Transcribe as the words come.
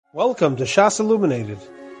Welcome to Shas Illuminated.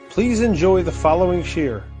 Please enjoy the following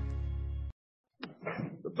shir.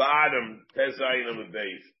 The bottom, Tezayin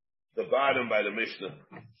base, the bottom by the Mishnah,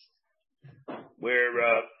 where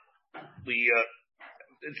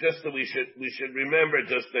it's just that we should remember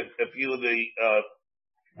just a few of the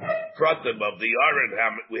pratim of the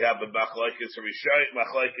Aron. We have the Machlokes Rishayim,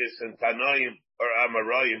 Machlokes and Tanoim or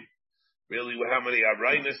Amarayim. Really, how many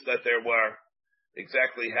Arainis that there were.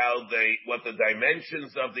 Exactly what the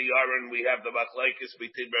dimensions of the Aron. We have the Machlokes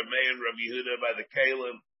between Rameh and Rabbi Yehuda by the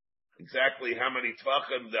Kalim. Exactly how many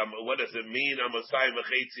Tvachim, what does it mean? Amasai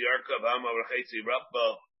Mechetzi Arkav, Amar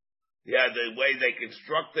Rabba. Yeah, the way they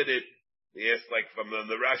constructed it. Yes, like from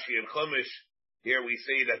the Rashi and Chumash. Here we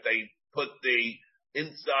see that they put the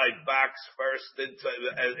inside box first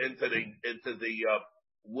into the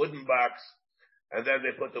wooden box, and then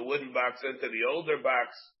they put the wooden box into the older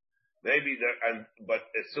box. But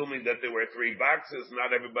assuming that there were three boxes,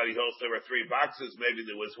 not everybody holds there were three boxes. Maybe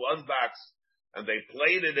there was one box, and they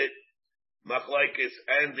plated it. Machlokes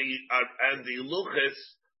and the luchas.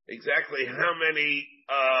 Exactly how many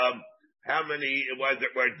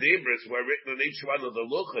were dibras were written on each one of the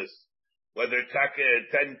luchas? Whether taka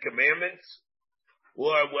 10 commandments,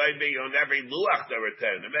 or maybe on every luach there were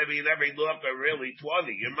 10, and maybe in every luach there were really 20.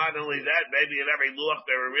 And not only that, maybe in every luach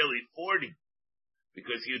there were really 40.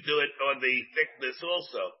 Because you do it on the thickness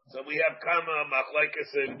also. So we have kama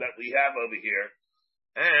machlokes that we have over here.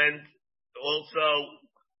 And also,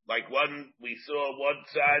 we saw one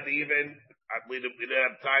side even, we didn't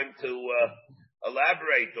have time to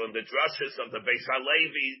elaborate on the drushes of the Beis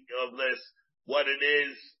HaLevi of this, what it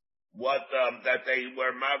is, that they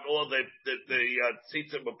were, all the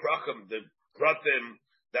tzitzim b'prachim, the pratim,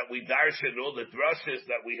 that we darshan, all the drushes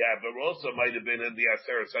that we have, there also might have been in the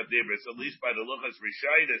Aseres HaDibros, at least by the Luchas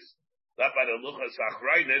Rishaynis, not by the Luchas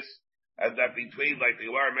Achraynis, and that between, like the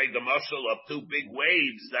Gemara made the mashal of two big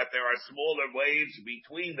waves, that there are smaller waves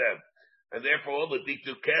between them, and therefore all the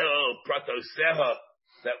Diktukeo, Pratoseha,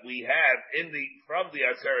 that we have from the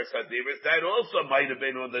Aseres HaDibros, that also might have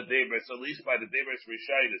been on the Dibros, at least by the Dibros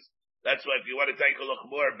Rishaynis. That's why if you want to take a look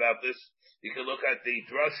more about this, you can look at the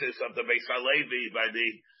drushes of the Beis HaLevi by the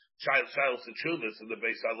Child Sechuvas in the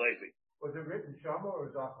Beis HaLevi. Was it written Shama or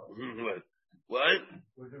Zachar? What?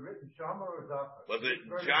 Was it written Shama or Zachar? Was it?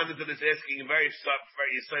 Jonathan is asking a very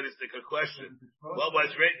sadistic question. What was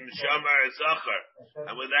written, Shama or Zachar?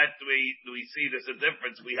 And with that, we see there's a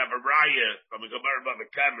difference. We have a raya from a Gemara Bava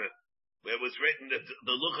Kama, where it was written that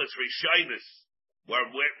the Luchas Rishaynis were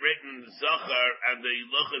written Zachar and the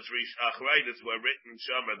Luchas Achraynis were written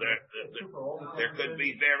Shama. There could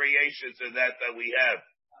be variations in that we have.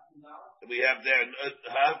 We have there.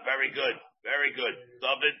 Very good. Very good.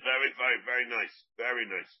 David, very, very, very nice. Very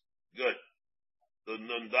nice. Good. The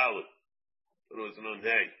Nun Dalet. But it was Nun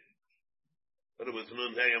Hey. But it was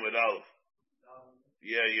Nun Hey Amid Aleph.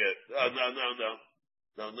 Yeah.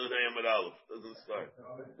 No, Nun Hey Amid Aleph. Doesn't start.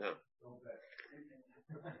 No.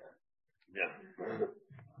 Yeah.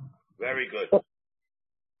 Very good.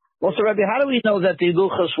 Well, so Rabbi, how do we know that the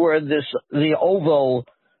luchas were the oval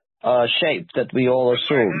shape that we all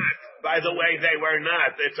assume? By the way, they were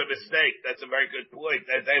not. It's a mistake. That's a very good point.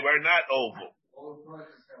 They were not oval.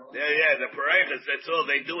 Yeah, the parechas, that's all.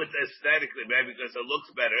 They do it aesthetically, maybe because it looks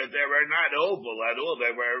better. They were not oval at all.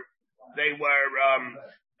 They were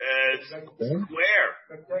square.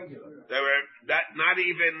 They were not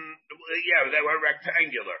even, they were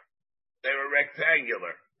rectangular.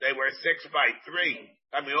 They were 6 by 3.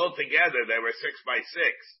 I mean, altogether, they were 6 by 6.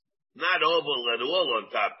 Not oval at all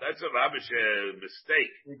on top. That's a rubbish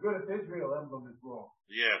mistake. The Good of Israel emblem is wrong.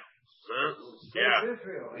 Yeah. Huh? Yeah.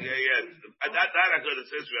 Israel. Yeah. Not a Good of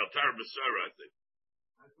Israel. Tar Masura, I think.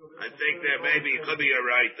 I think that maybe it could be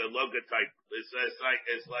right. The logotype is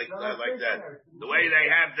like that. The way they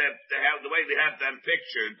have them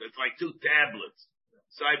pictured, it's like two tablets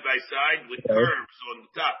side by side with curves on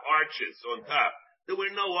the top, arches on top. There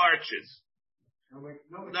were no arches.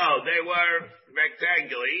 No, they were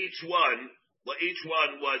rectangular. Each one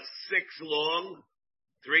was 6 long,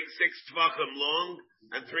 6 tvachim long,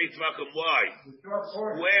 and 3 tvachim wide.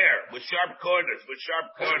 Square, with sharp corners.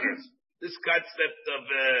 This concept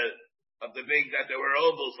of the big, that there were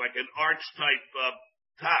ovals, like an arch type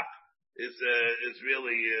top, is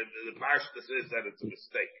really, the pashtus is that it's a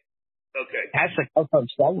mistake. Okay. It has to come from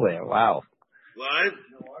somewhere. Wow. What?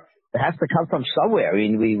 It has to come from somewhere. I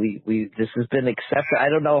mean, we this has been accepted. I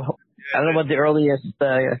don't know what the earliest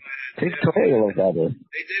pictorial of that is.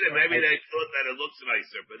 They did it. Maybe they thought that it looks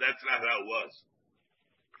nicer, but that's not how it was.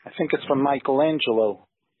 I think it's from Michelangelo.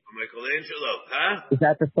 Michelangelo, huh? Is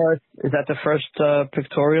that the first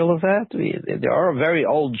pictorial of that? There are very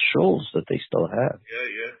old shuls that they still have.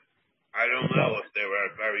 Yeah. I don't know if there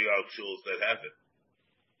are very old shuls that have it.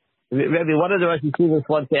 Maybe one of the Rosh Yeshivas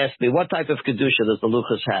once asked me, what type of Kedusha does the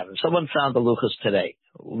Luchas have? If someone found the Luchas today,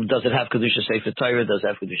 does it have Kedusha Sefer Torah? Does it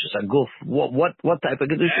have Kedusha Saguf? What type of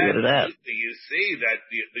Kedusha would it have? You see that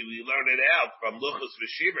we learn it out from Luchas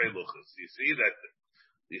V'Shivrei Luchas. You see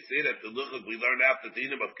that the Luchas, we learn out the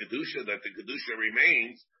dinim of Kedusha, that the Kedusha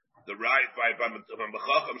remains the right by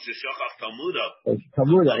B'Chacham Sheshachach Talmuda.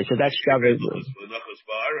 Talmuda, I said that's Shavuot.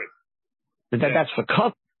 That's for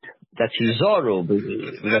cup. That's Yizoru.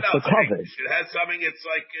 That's for cover. It has something. It's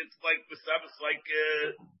like the stuff. It's like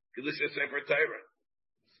Kedusha Sefer Torah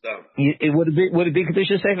stuff. Would it be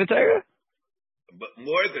Kedusha Sefer Torah? But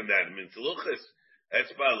more than that, I mean, Luchas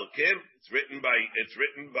Etzba Elokim. It's written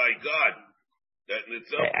by God. That in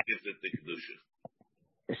itself gives it the Kedusha.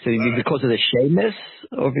 So you mean because of the shameless,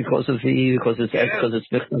 or because it's because of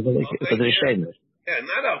the shameless? Yeah,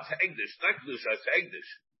 not al Hegdish, not Kedusha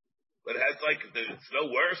Hegdish. But it has it's no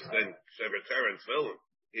worse than Sefer Torah and Tefillin.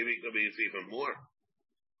 It's even more.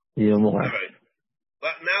 Yeah, more. All right.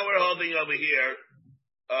 But now we're holding over here,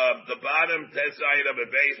 the bottom Tezayin of a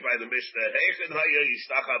base by the Mishnah.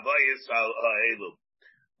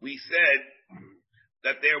 We said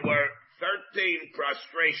that there were 13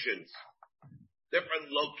 prostrations, different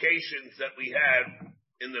locations that we have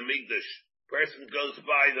in the Mikdash. Person goes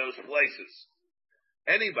by those places.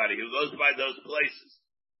 Anybody who goes by those places,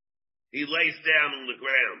 he lays down on the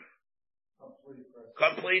ground.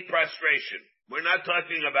 Complete prostration. We're not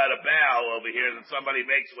talking about a bow over here that somebody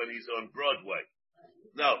makes when he's on Broadway.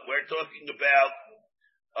 No, we're talking about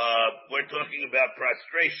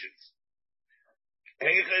prostrations.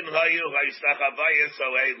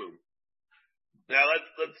 Now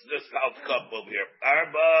let's just help cup over here.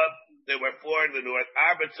 Arba, there were 4 in the north.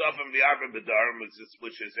 Arba Tzafim the Arba B'Darim,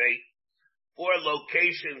 which is 8. 4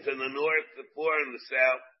 locations in the north, 4 in the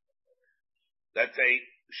south. That's a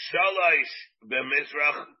Shalosh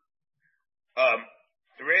b'Mizrach,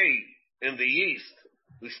 3 in the east,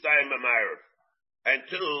 Ushtayim b'Ma'ariv, and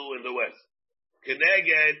 2 in the west.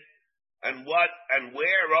 Keneged, and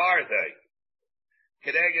where are they?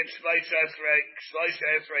 Keneged Shlosh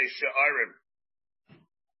Esrei Sha'arim.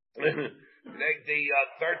 The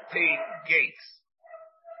 13 gates.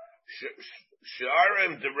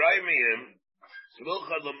 Sha'arim Deraimim,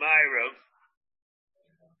 Smucha l'Ma'ariv,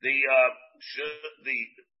 the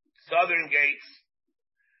southern gates,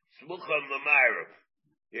 Smucham L'Ma'ariv.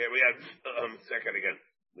 Here we have, second again.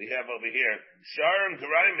 We have over here, Sharim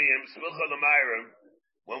Deraimim, Smucham L'Ma'ariv.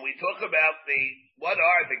 When we talk about what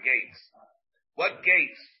are the gates? What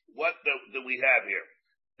gates? What do we have here?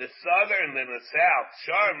 The southern and the south,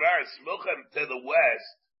 Sharim are Smucham to the west,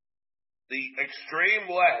 the extreme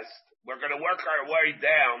west. We're going to work our way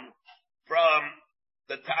down from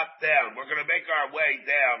the top down. We're going to make our way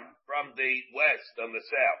down from the west on the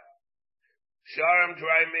south. Sharim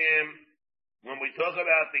Draimim, when we talk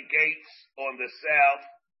about the gates on the south,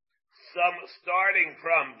 some starting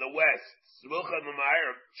from the west, Smucha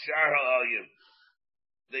L'Ma'ariv, Shar HaElyim.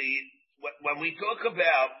 When we talk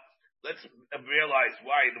about, let's realize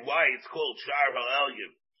why it's called Shar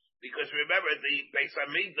HaElyim. Because remember, the Beis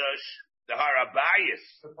HaMikdash, the Harabayis,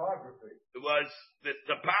 it was the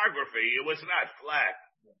topography. It was not flat.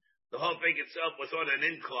 The whole thing itself was on an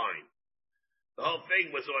incline.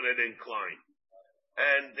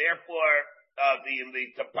 And therefore, the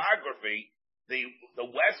topography, the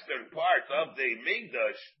western part of the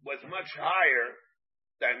Mikdash was much higher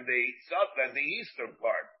than the eastern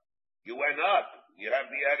part. You went up. You had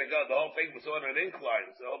to go. The whole thing was on an incline.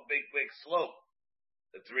 It's a whole big slope.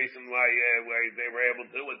 That's the reason why they were able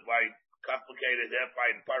to do it by complicated that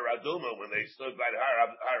by Paraduma when they stood by the Har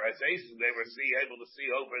Azazim, they were able to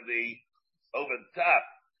see over the top.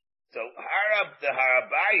 So the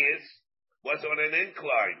Harabayis was on an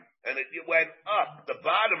incline, and it went up. The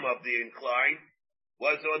bottom of the incline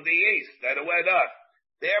was on the east, and it went up.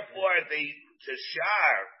 Therefore, the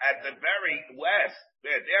Shar at the very west,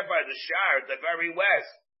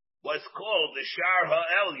 was called the Shar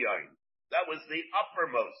HaElyon. That was the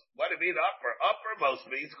uppermost. What do you mean upper? Uppermost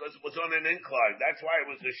means because it was on an incline. That's why it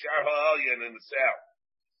was the Shar HaElyon in the south.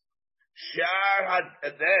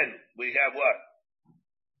 And then we have what?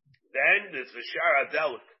 Then there's the Shar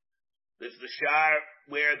HaDelik. There's the Shar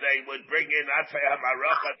where they would bring in Atzay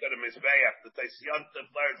HaMaracha to the Mizbeach. The Taisyontav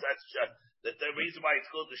learns that the reason why it's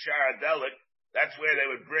called the Shar HaDelik, that's where they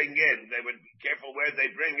would bring in. They would be careful where they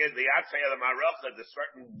bring in the Atzay HaMaracha, the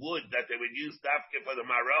certain wood that they would use dafke for the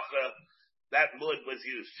Maracha. That wood was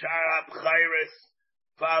used. Sharab Chayris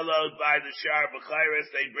followed by the Shar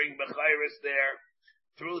B'chairis. They bring B'chairis there.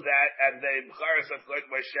 Through that, and the B'chairis, of course,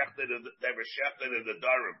 were shechted in the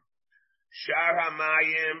Durham. Shar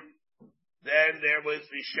HaMayim, then there was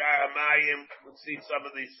the Shar HaMayim. We'll see some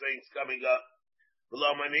of these things coming up.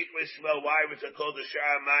 Below Manik Mishmo, why was it called the Shar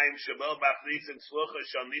HaMayim? Shemo Bachlis and Slucha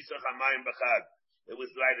Shal Nisach HaMayim B'chad. It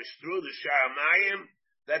was right through the Shar HaMayim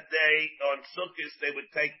that they, on Sukkot, they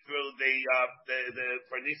would take through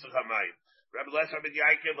for Nisach HaMayim. Rabbi Lesser ben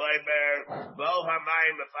Yaakov Leiber, Bo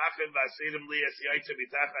HaMayim Mefachim Vasidim Lias Yaitze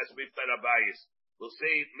Mitachas Miftar Abayis. We'll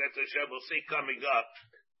see coming up.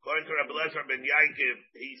 According to Rabbi Lesser ben Yaakov,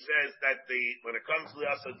 he says that when it comes to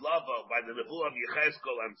the Asad Lavo, by the Nevu of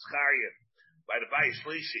Yechezkel and Zcharia, by the Bayis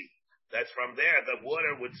Shlishi, that's from there the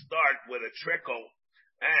water would start with a trickle,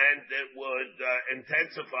 and it would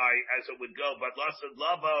intensify as it would go. But Asad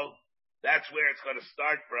Lavo, that's where it's going to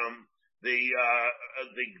start from. The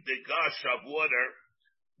gush of water,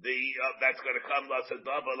 that's going to come Asad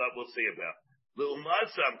Lavo that we'll see about.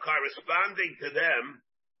 L'umasam, corresponding to them,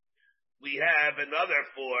 we have another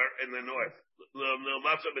four in the north.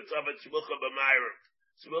 L'umasam b'tzavet Shmucha b'mayrav.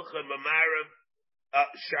 Shmucha b'mayrav,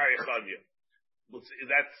 Shar Yechanya.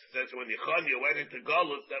 That's when Yechanya went into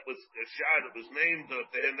Golus, that was a Shar that was named to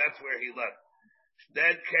him, that's where he left.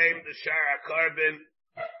 Then came the Shar HaKarbin,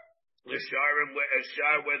 the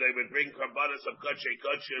Shar where they would bring Karbanas of Kachay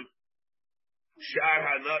Kachim. Shar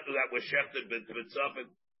HaNut, that was Shechted B'tzafin.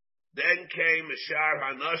 Then came the Shar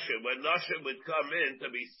HaNashim, when Nashim would come in to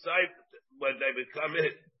be siped, when they would come in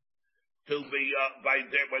to be,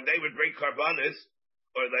 when they would bring Karbanas,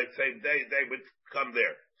 or that same day, they would come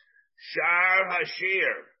there. Shar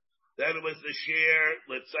HaShir, then it was the Shir,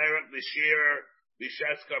 L'tzayrak the Shir,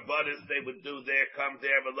 Bishas Karbanas, they would do there, come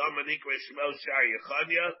there, V'lama Nikra Shmo Shar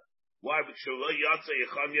Yechanya. Why would Shulay Yatsa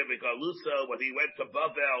Yechanya V'galusa, when he went to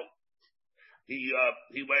Bavel, he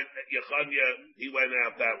went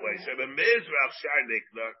out that way. So the Mizrach Shar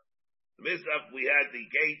Nikna, the Mizrach, we had the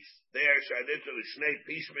gates there, Shar Nikna, the Shnei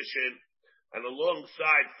Pishmashin, and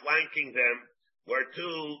alongside, flanking them, were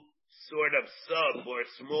two sort of sub or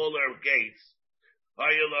smaller gates. And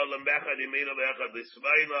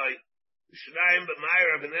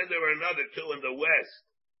then there were another two in the west.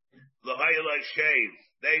 The Hayalai Shave.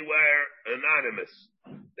 They were anonymous.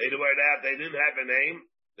 They weren't out. They didn't have a name.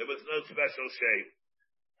 There was no special shave.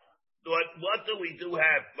 What do we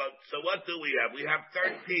have? So what do we have? We have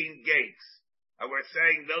 13 gates. And we're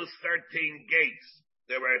saying those 13 gates,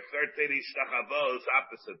 there were 13 ishtachavos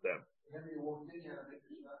opposite them.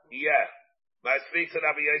 Yeah.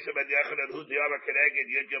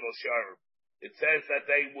 It says that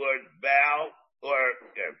they would bow, or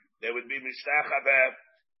they would be mishtachavah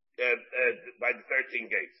by the 13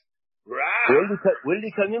 gates. Where did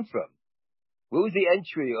he come in from? Where was the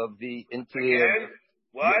entry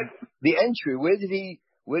What? The entry. Where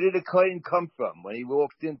did the Kohen come from when he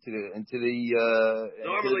walked into the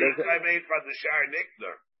Normally it's made from the Shar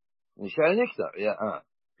Niknar. The Shar Niknar, yeah.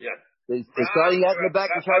 Yeah. They're starting out in the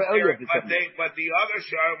back of Shar Eliyah. But the other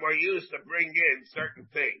Shar were used to bring in certain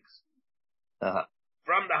things.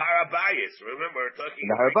 From the Harabayis. Remember, we're talking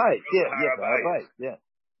the Harabayis, yeah.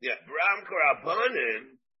 Yeah, Bram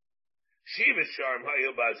Karabanan, Shiva Sharm Hayu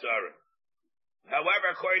Bazara.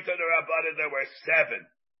 However, according to the Rabbanan, there were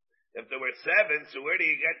 7. If there were 7, so where do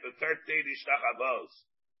you get the 13 Ishtachavos?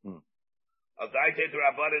 Aldaite the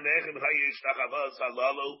Rabbanan Echem Hayu Ishtachavos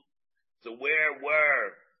Halalu. So where were,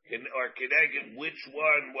 or Kinegin, which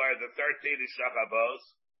one were the 13 Ishtachavos?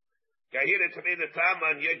 Kahina to me the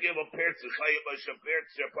Taman, Yegim Pirtz, Hayu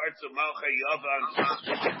Bashapirtz, Parts of Malcha Yavan,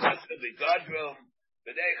 the Godroom,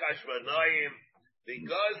 the Nechashmanoim, the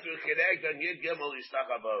Gozru Kineg on Yid Gimel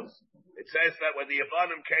Ishtachavos. It says that when the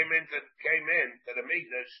Yavanim came in to the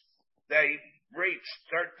Mikdash, they breached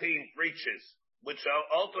 13 breaches, which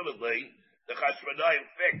ultimately the Chashmanoim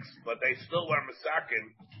fixed, but they still were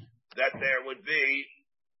masakin that there would be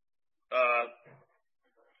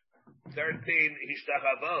 13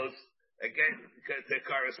 Ishtachavos again to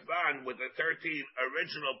correspond with the 13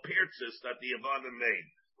 original pierces that the Yavanim made.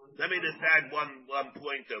 Let me just add one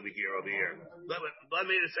point over here. Let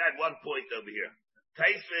me just add one point over here.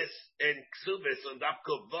 Taifis and Ksubis and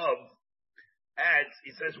Dapkov adds,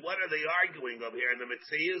 he says, what are they arguing over here in the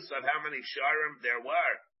Metzius of how many Sharim there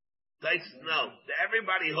were? Taifis, no.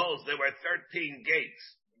 Everybody holds there were 13 gates.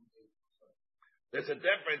 There's a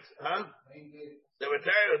difference, huh? There were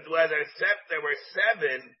 7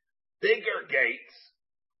 bigger gates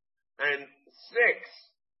and 6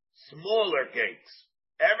 smaller gates.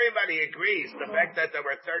 Everybody agrees the fact that there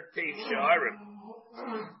were 13 Sharim.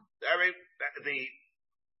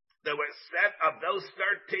 There were of those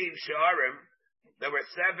 13 Sharim, there were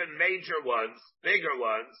 7 major ones, bigger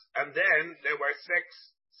ones, and then there were 6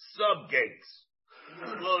 sub-gates,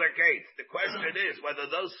 smaller gates. The question is whether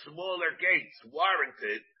those smaller gates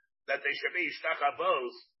warranted that they should be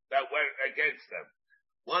shtachabos that went against them.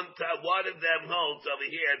 One of them holds over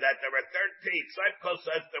here that there were 13. Tzadko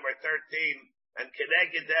says there were 13, and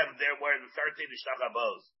Keneged them there were 13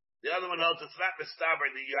 shtachabos. The other one holds it's not mistaber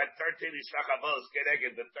that you had 13 shtachabos,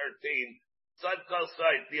 Keneged the 13. Tzadko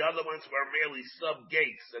said the other ones were merely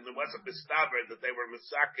sub-gates, and it wasn't mistaber that they were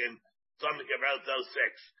misakin something about those 6.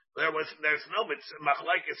 There's no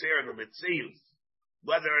machlekes here in the mitzvahs,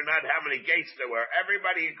 whether or not how many gates there were.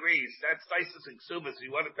 Everybody agrees. That's Taisus and Ksubas.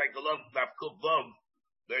 You want to take a look at Kubvom.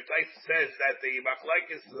 Their Taisus says that the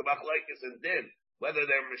machlekes is the machlekes in din, whether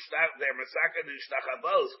they're misakin and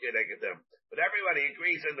shtachabos keneged them. But everybody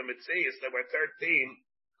agrees in the mitzvahs there were 13.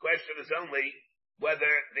 Question is only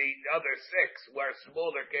whether the other 6 were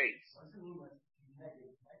smaller gates.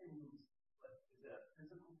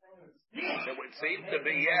 It would seem to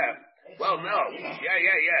be, yeah. Well, no. Yeah.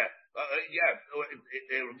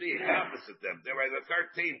 It would be opposite them. There were the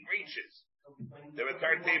 13 breaches. There were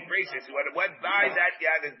 13 breaches. When it went by that,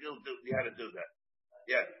 you had to do that.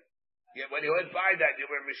 Yeah. When you went by that,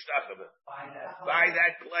 you were mishtachavah. By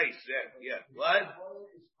that place, yeah. What?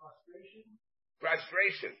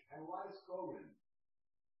 Frustration. And why is Kohen?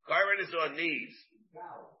 Kohen is on knees.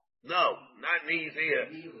 No, not knees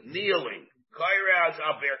here. Kneeling. Kohen is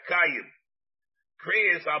al berkayim.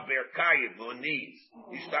 Kriya is al berkayim, on knees.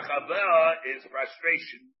 Ishtachavah is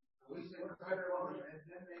frustration.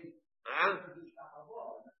 Huh?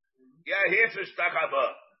 Yeah, here's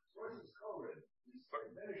ishtachavah.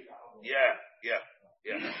 Yeah.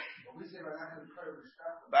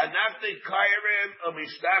 But not the kairim or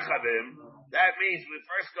mishtachavim. That means we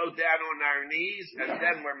first go down on our knees and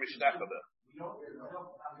then we're mishtachavim.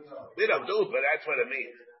 We don't do it, but that's what it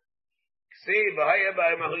means. See, now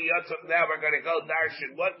we're going to go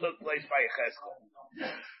darshan what took place by Yechezkel.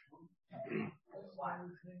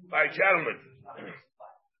 All right, gentlemen.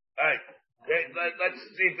 All right, let's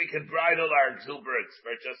see if we can bridle our exuberance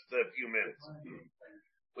for just a few minutes.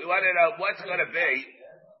 We want to know what's going to be.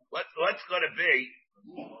 What's going to be?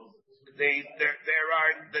 There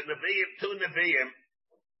are the Nevi'im, 2 Nevi'im,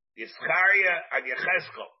 Yischaria and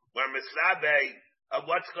Yechezkel, where Misabe of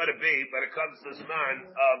what's going to be, but it comes to Zman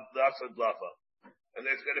of the Asad Lafa. And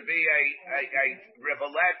there's going to be a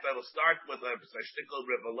rivulet that'll start with a shtickle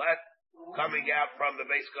rivulet coming out from the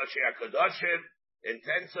Beis Koshei HaKadoshim,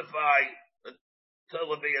 intensify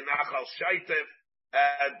until it'll be a Nachal Shaitif,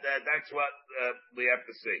 and that's what we have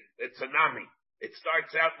to see. It's a tsunami. It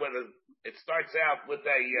starts out with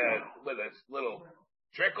a little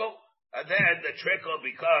trickle, and then the trickle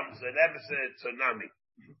becomes an episode tsunami.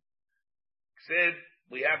 Sid,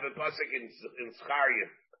 we have a pasuk in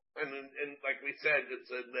Zechariah, and like we said,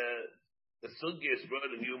 it's in the sugya is brought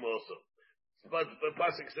in Yom also. But the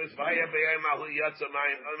pasuk says, "V'haya b'yayim ahu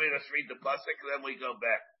yatzamayim." Let me just read the pasuk, then we go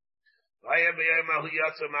back. "V'haya b'yayim ahu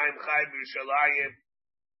yatzamayim chai b'Yerushalayim,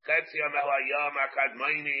 chetzi yom ha'yam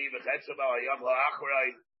akadmayni v'chetzi ha'yam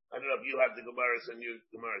ha'achrayim." I don't know if you have the Gemaras and you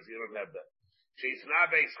Gemaras. You don't have that. Sheisna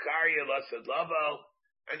be'Zechariah lasad lavo.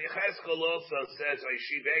 And Yechezkel also says,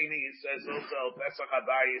 Shiveni, he says also, Pesach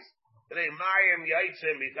Habayis, Today, Mayim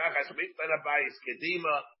Yaitzim, Mitachas Miktan Habayis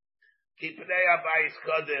Kedima, Kipnei Habayis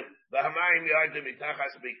Kodim, Bahamayim Yaitzim,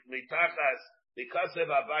 Mitachas, because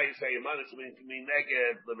of Habayis, Hayamanis,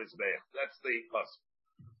 Mineged, Lemizbeach. That's the pasuk.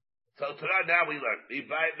 So tonight, now we learn. The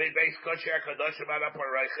base Kosher Kadoshim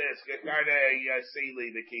Anaparayches, Gekarne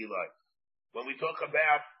Yasili, the Kilai. When we talk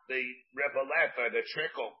about the rivulet or the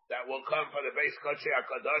trickle that will come from the base Kodesh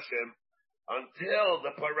HaKadoshim, until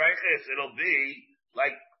the pareches, it'll be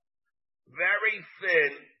like very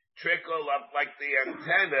thin trickle of like the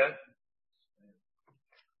antenna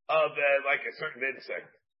of like a certain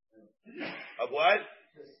insect. Of what?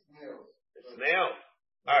 A snail.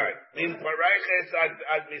 All right. In pareches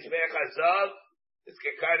ad mizbech hazav. It's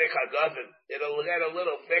kekarech hagavin. It'll get a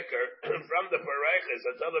little thicker from the pareches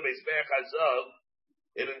until the mizbech hazav.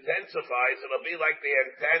 It intensifies. It'll be like the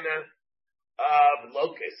antenna of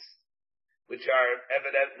locusts, which are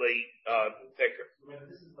evidently thicker.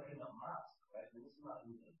 This is like in the mask, right? This is not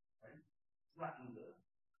in the, right? It's not in the.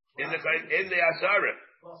 In the Asarim.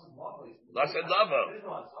 Lasad Lavo. There is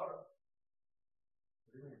no Asara.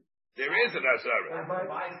 There is an Asarim.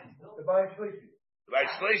 The Bayis Shlishi. By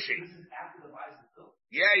Shlishi. This is after the Bayis is built.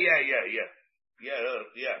 Yeah.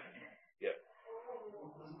 This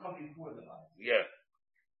will come before the Bayis. Yeah.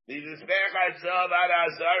 The Mizbech Hazav ad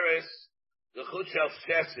Azaris, the Chut Shel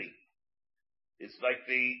Shesi. It's like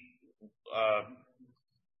the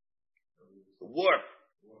The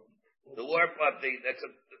warp of the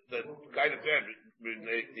kind of thread,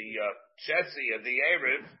 the chassis of the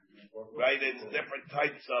Erev, right? It's different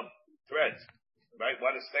types of threads, right?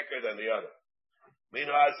 One is thicker than the other.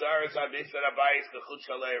 Meanwhile, if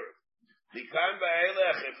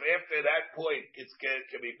after that point it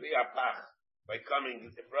can be piapach by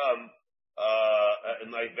coming from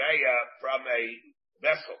Nigeria from a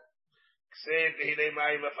vessel.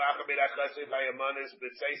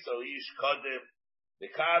 The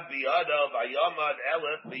Kab Biyadav Ayamad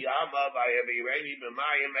Elif Biyamav Ayabirani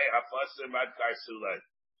B'mayim Hafasim Ad Karsulay.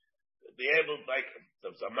 Be able, like,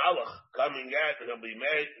 there's a malach coming out, and he'll be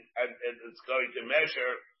made, and it's going to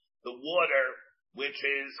measure the water, which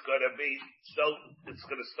is going to be it's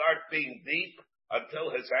going to start being deep until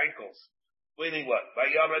his ankles. Meaning what?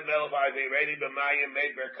 Ayamad Melech Ayabirani B'mayim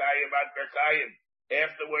Made Berkayim Ad Berkayim.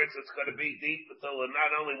 Afterwards, it's going to be deep until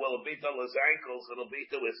not only will it be till his ankles, it'll be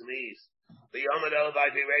to his knees. The Yomad El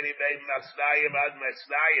Vayireni Bein Masnayim Ad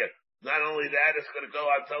Masnayim. Not only that, it's going to go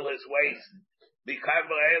until his waist. Because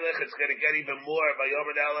it's going to get even more. By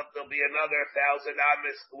Yomad El, there'll be another 1,000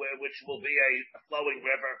 amis, which will be a flowing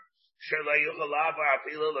river. There's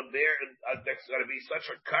going to be such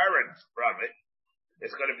a current from it.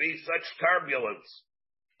 There's going to be such turbulence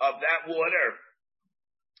of that water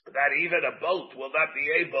that even a boat will not be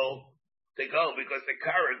able to go because the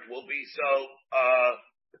current will be so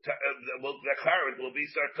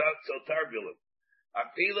turbulent.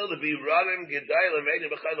 Apilo to be running gedailim made of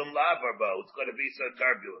lava. It's going to be so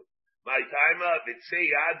turbulent. My time of itzi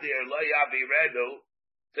adir lo yabi redu.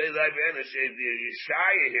 Say like the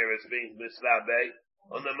Yeshaya here is being mislabe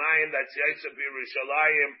on the mind that's Yosef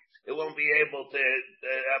Yerushalayim. It won't be able to.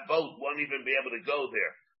 A boat won't even be able to go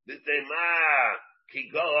there. This day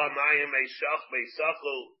Kigoa Mayim Meishach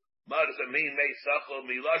Meisachu. What does it mean Meisachu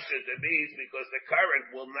Milashit? It means because the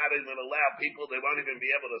current will not even allow people, they won't even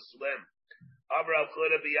be able to swim. Avral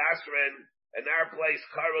Kuda Biasrin, in our place,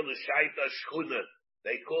 Kara L'Shaita Shchuna.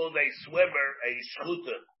 They called a swimmer a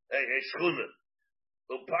shchuna.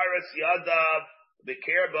 Uparas Yadav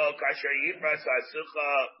Bikirbo Kasher Yipras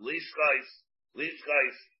Asucha Lishkais.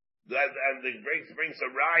 And it brings a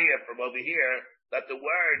raya from over here that the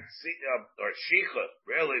word or shicha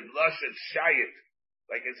really lashon shayit,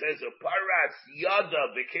 like it says Uparas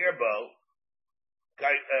Yadav Bikirbo.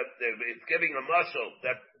 It's giving a muscle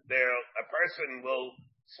that a person will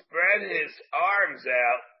spread his arms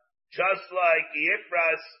out just like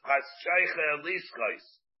Yipras Hascheicha Lishkais.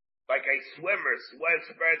 Like a swimmer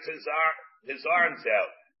spreads his arms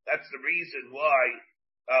out. That's the reason why,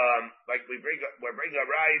 like we're bringing a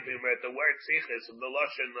raya at the word sichas from the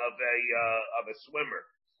lashon of a swimmer,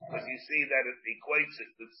 because you see that it equates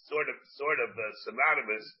it. It's sort of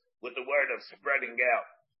synonymous with the word of spreading out.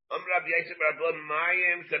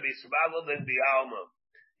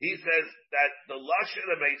 He says that the lashon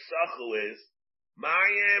of Eisachu is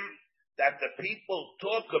mayim that the people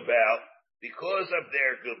talk about. Because of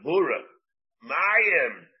their gebura,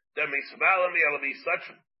 mayim, the mismalim, it'll be such.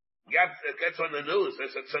 It gets on the news.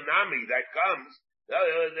 There's a tsunami that comes.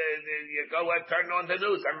 You go and turn on the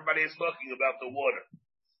news. Everybody is talking about the water.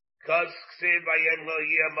 Now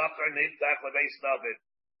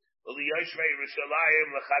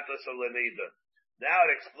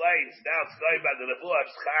it explains. Now it's going by the nevuah of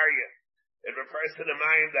Zechariah. It refers to the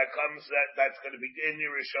mayim that comes that's going to be in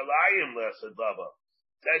Yerushalayim, L'asad Baba.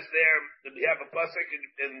 Says there, we have a pasuk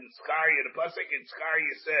in Zechariah. The pasuk in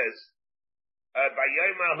Zechariah says, by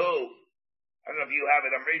Yomahu, I don't know if you have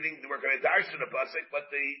it, I'm reading, we're going to darshan the pasuk,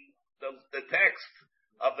 but the text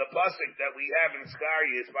of the pasuk that we have in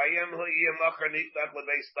Zechariah is, by Yomahu yiyamachar nitlach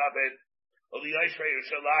l'beis David, u'liyoshvei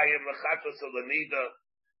Yerushalayim l'chatos u'lenida.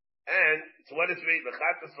 And, so what does it mean,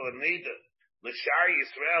 l'chatos u'lenida? L'shar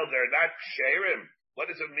Yisrael, they're not sherim.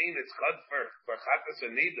 What does it mean it's good for chatos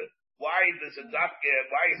and nida? Why is it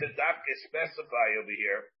dafke specify over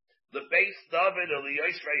here? The base David of the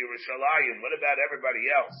Yoshvei Yerushalayim. What about everybody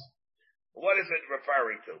else? What is it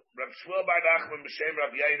referring to? Rav Shmuel bar Nachman b'shem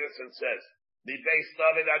Rav Yonasan says, the base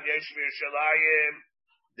David of Yoshvei Yerushalayim,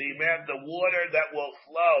 the water that will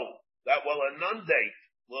flow, that will inundate,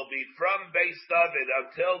 will be from base David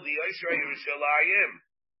until the Yoshvei Yerushalayim.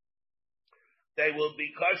 They will be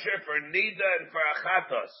kosher for nida and for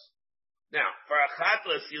achatos. Now, for a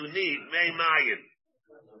chatlas, you need mei mayin.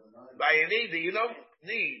 By a nida, you don't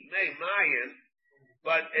need mei mayin,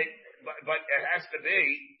 but it has to be.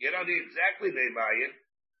 You don't need exactly mei mayin.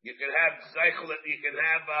 You can have zeichel. You can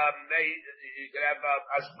have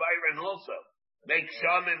asbayran also. Mei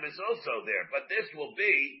shamim is also there, but this will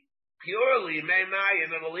be purely mei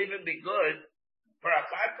mayin. It'll even be good for a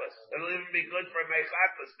chatlas. It'll even be good for a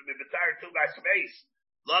chatlas to be retired to my space.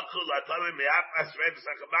 Right,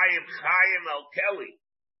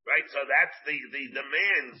 so that's the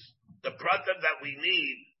demands, the pratim that we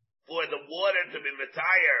need for the water to be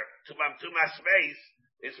retired to my space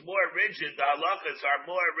is more rigid. The halachas are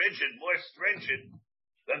more rigid, more stringent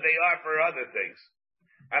than they are for other things.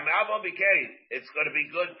 And Avo became, it's going to be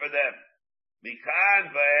good for them.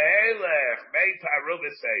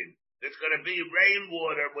 It's going to be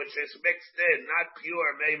rainwater which is mixed in, not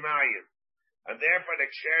pure maymayim. And therefore the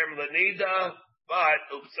ksherim lenida, but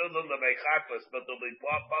upsilum the mechatas, but they'll be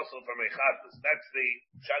possible for mechatas. That's the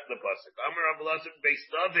shadla pasuk. Amar Ablasim Beis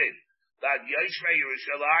David, that Yishmei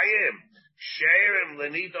Yerushalayim, ksherim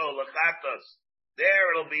lenida lechatas.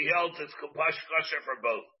 There it'll be held as kupash kosher for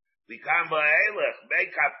both. Vikam ba'elech,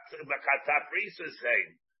 mekatafrisa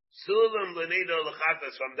saying, sulam lenida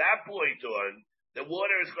lechatas. From that point on, the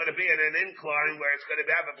water is going to be in an incline where it's going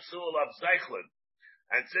to have a psul of zeichlin.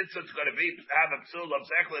 And since it's going to have a psul of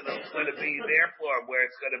zeichlin, it's going to be therefore where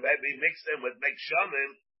it's going to be mixed in with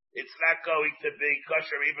mekshamim, it's not going to be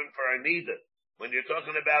kosher even for a nida. When you're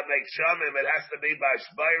talking about mekshamim, it has to be by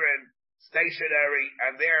shbayrin, stationary,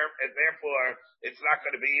 and therefore it's not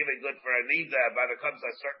going to be even good for a nida, but it comes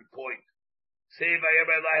at a certain point.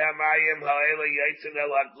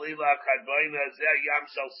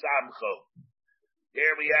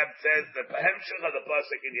 Here we have, says, the hemshech of the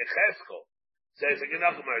pasuk in Yecheskel, says, it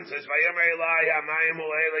says,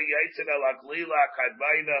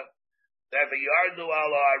 that the yardu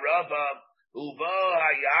al arava, uvo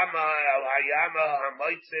hayama al hayama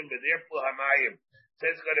hamoitzim v'dirpu hamayim.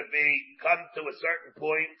 Says it's going to be come to a certain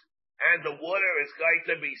point, and the water is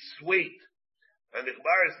going to be sweet. And the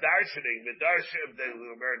Gemara is darshaning, the darshan,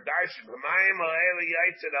 hamayim ha'ele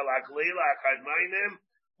yaitzin al aklila akadmainim.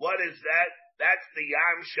 What is that? That's the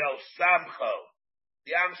Yam Shel Samcho.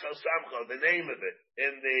 The Yam Shel Samcho, the name of it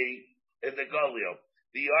in the Golio.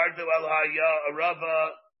 The Yardu al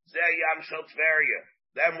Arava, Zeh Yam Shel Tveria.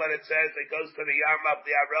 Then when it says it goes to the Yam of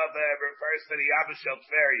the Arava, it refers to the Yam Shel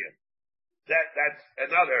Tveria. That's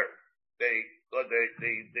another the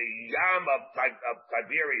Yam of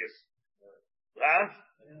Tiberius. Huh?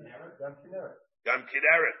 Yam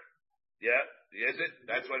Kinneret. Yeah, is it?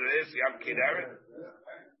 That's what it is. Yam Kinneret.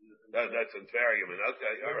 No, that's in Tverium.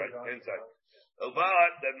 Okay, all right, inside. But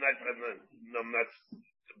I'm not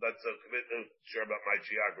so sure about my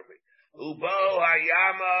geography. Ubo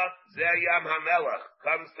hayama zeyam hamelach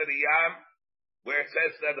comes to the yam where it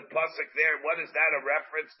says that the pasuk there. What is that a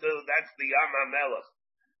reference to? That's the yam hamelach.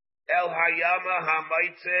 El hayama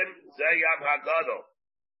hamaitzim zeyam hagadol.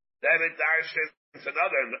 Then it darshins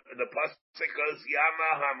another. The pasuk goes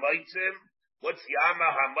yama hamaitzim. What's yama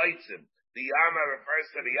hamaitzim? The Yama refers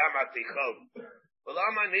to the Yama Tichon.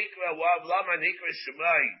 Lama Nikra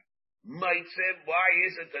Shemai. Why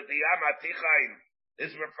is it that the Yama Tichon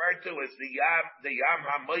is referred to as the Yam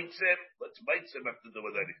HaMoitzim? What's Moitzim have to do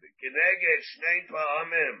with anything? Kineged Shnei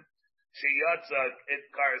Pa'amim. Sheyotza. It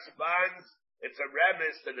corresponds, it's a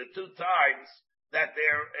remiss to the two times that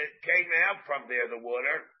it came out from there, the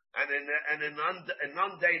water, and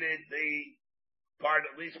inundated the part,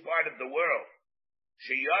 at least part of the world.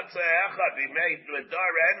 Sheyotza echad b'meit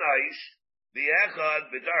b'dar enaish, the echad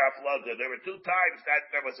b'dar haflada. There were two times that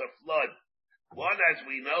there was a flood. One, as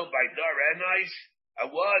we know, by dar enaish, and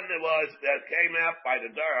one was that came out by the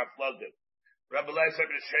dar haflada. Rabbi Lezer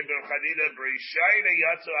b'shem b'chadida b'rishayna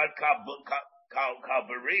yotza ad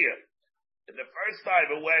kalbaria. The first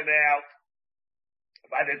time it went out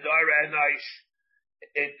by the dar enaish,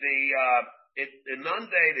 it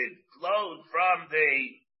inundated, flowed from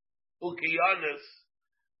the Ukiyanus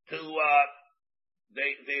to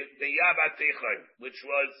the Yabatichon, which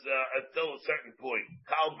was until a certain point.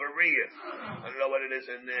 Kalbarius. I don't know what it is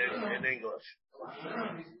in English.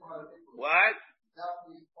 What?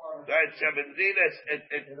 Right, Medina's,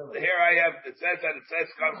 here I have, it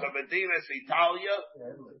comes from Medina's Italia.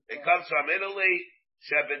 It comes from Italy,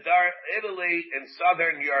 Italy in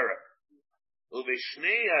southern Europe.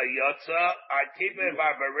 Uvishnia Yotza Akiba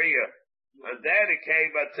Barbaria. And then it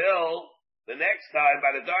came until the next time,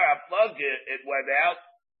 by the Dar HaPlug, it went out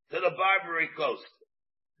to the Barbary coast.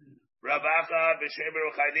 Ravacha b'Shemer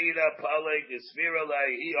Chanina Paleg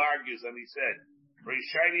Isvirale, he argues and he said,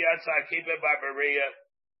 Rishayni Yatsa Akiba Barbaria.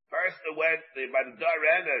 First it went by the Dar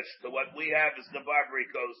Enesh to what we have is the Barbary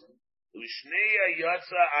coast. Ushniya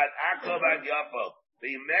Yatsa at Akob and Yapo.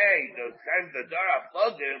 The time the Dar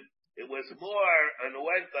HaPlug, it was more and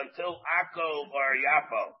went until Akko or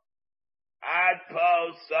Yapo. Ad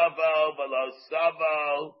po savo below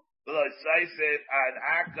savo below saisit ad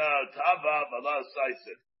akko tava below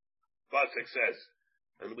saisit. pasuk says,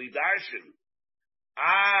 and we darshan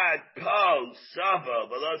ad po sava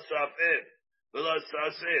v'lo safif v'lo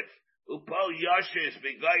sasif upo yashis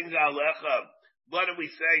begain galecha. What are we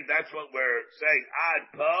saying? That's what we're saying.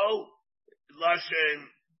 Ad po lashon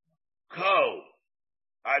ko.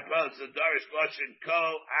 Ad po zadarish lashon ko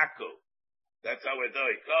aku. That's how we're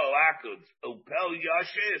doing. Ko aku upo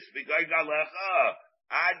yashis begain galecha.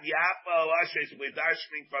 Ad yapo ashis. We're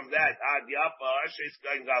darshaning from that. Ad yapo ashis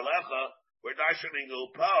begain galecha. We're darshaning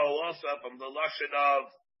upo also from the lashon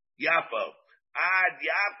of yapo. Ad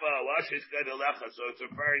yapo ashis begain galecha. So it's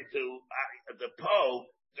referring to the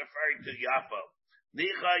po. It's referring to yapo.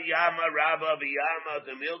 Nicha yama rabba v'yama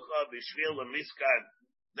the milcha v'shvil l'miskan.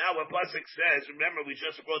 Now what pasuk says, remember we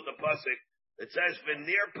just wrote the pasuk. It says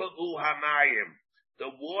v'nir pu'u hamayim. The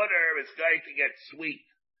water is going to get sweet.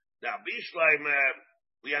 Now bishleim,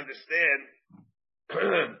 we understand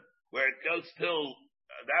where it goes till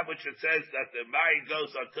that which it says that the mayim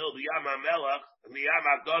goes until the yam hamelach and the yam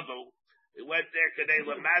hagadol. It went there kadei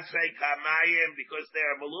l'masei kamayim because they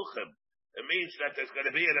are meluchim. It means that there's going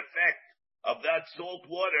to be an effect of that salt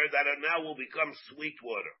water that now will become sweet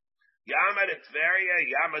water. Yama the Tveria,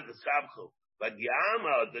 Yama the Sabchu. But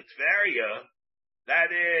Yama the Tveria, that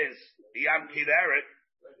is the Yam Kideret,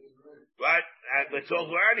 right? And it's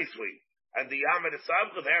already sweet. And the Yama the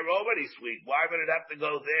Sabchu, they're already sweet. Why would it have to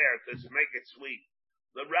go there to make it sweet?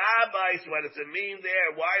 The rabbis, what does it mean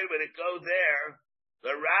there? Why would it go there?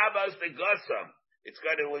 The rabbis, the Gussam, it's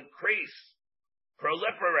going to increase,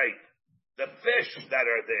 proliferate the fish that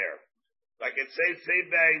are there. Like it says,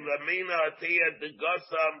 Sebe, Lamina, Tia, the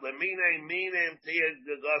Gussam, Lamine, Minim, Tia,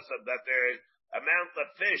 the Gussam, that their amount of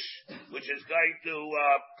fish, which is going to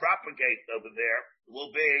propagate over there, will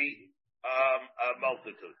be a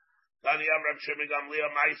multitude. Tani Amram Shimon Gamliel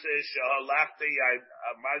Maisa, Shahalachti,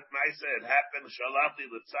 Maisa, it happened, Shahalachti,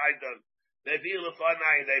 L'Tzaydon, they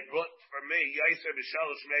brought for me, Yaiser,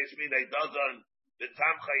 B'Shalosh Meismi, they dug on the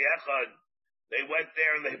Tamcha Yechad. They went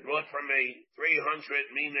there and they brought for me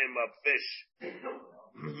 300 minim of fish.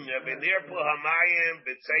 We're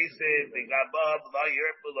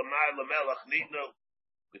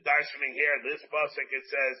darshaning here, this pasuk it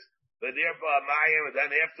says, and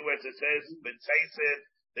then afterwards it says, here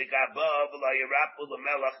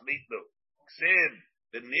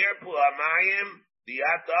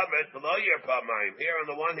on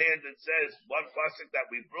the one hand it says, one pasuk that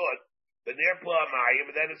we brought, but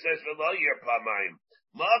then it says v'lo yirpamayim.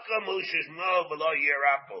 Makamush is no v'lo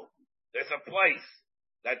yirapu. There's a place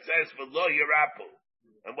that says v'lo yirapu,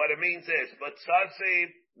 and what it means is b'tzasi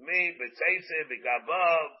me b'tzasi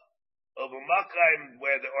v'gabav over makayim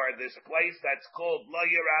or this place that's called lo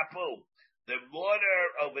yirapu. The water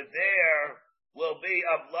over there will be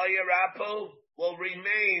of lo yirapu, will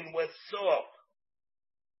remain with salt.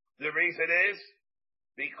 The reason is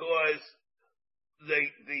because the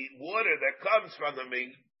water that comes from the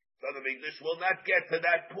Mikdash will not get to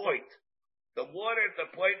that point. The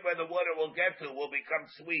point where the water will get to will become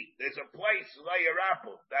sweet. There's a place,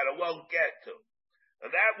 Layarapu, that it won't get to.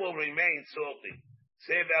 And that will remain salty.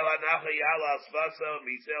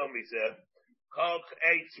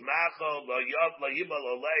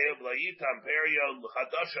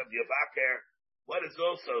 What is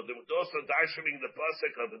also, there was also darshaning the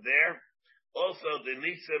pasuk over there. Also, the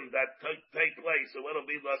nisim that take place, so it'll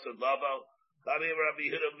be lasad lavo.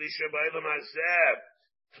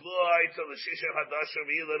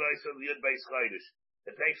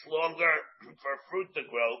 It takes longer for fruit to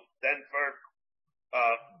grow than for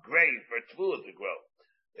grain, for tvua to grow.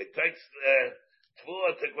 It takes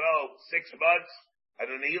tvua to grow 6 months,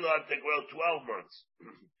 and an elon to grow 12 months.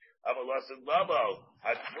 Lasad lavo,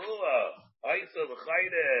 hatvua, aisa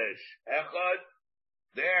l'chaydesh, echad.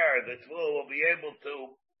 There, the tvua will be able to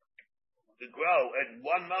grow in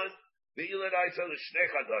 1 month.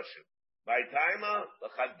 By time,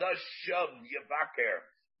 the chadash shav yavaker,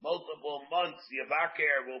 multiple months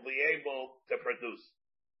yavaker will be able to produce.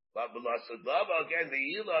 But again, the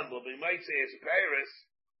elon will be mighty as Paris.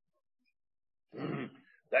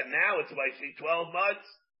 That now it's mighty 12 months.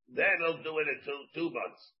 Then he'll do it until 2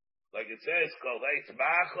 months, like it says, called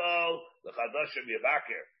Eitbacho the chadash shav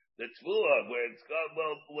yavaker. The tvua, where it's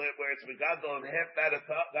begadol in half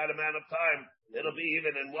that amount of time, it'll be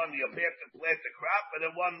even in one. You'll have to plant the crop, and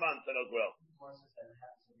in 1 month it'll grow.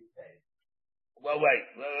 Well, wait.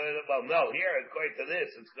 Well, no. Here, according to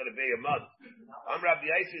this, it's going to be a month. I'm Rabbi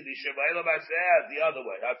Yossi. The other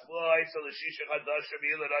way.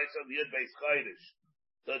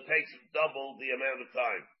 So it takes double the amount of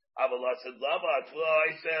time.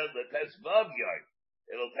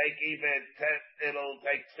 It'll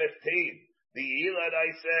take 15. The Elad I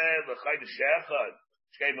said, L'chayim Shechad,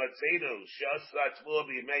 Shkei Matzinu, Shas Tzvua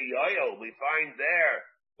B'Yimei Yoel. We find there,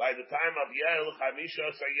 by the time of Yoel,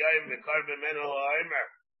 Chamishos HaYoyim V'Kar B'Menu HaOmer.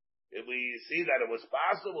 If we see that it was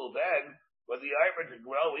possible then, for the Omer to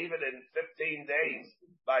grow even in 15 days,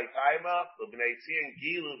 by Taima, L'Bnei Tzion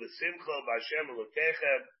Gilu, V'Simcha, B'Hashem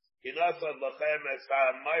L'Kechem, Kinasad L'Chem, Es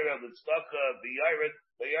HaMayra L'Tztaka,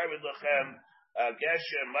 V'Yarvid L'Chem,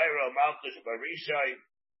 Geshem, Mayra, Malkush, Barishai.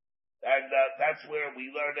 And that's where we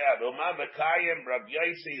learn out. Uma Mekayim, Rabbi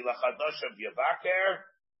Yosi, L'Chadosh of Yevaker,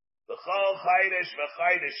 L'Chol Chaydesh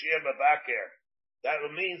V'Chaydesh Yeh Mevaker. That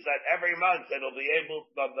means that every month it'll be able,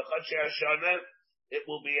 of the Chodshei Hashanah, it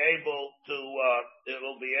will be able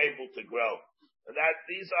to grow. And that,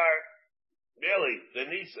 these are really the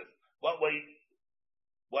Nisan. What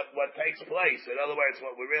takes place, in other words,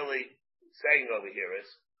 what we're really saying over here is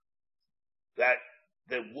that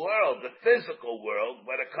the world, the physical world,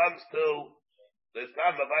 when it comes to the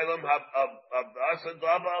time of Ilam of the Asad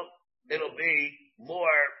Lava, it'll be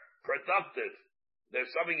more productive.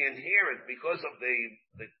 There's something inherent because of the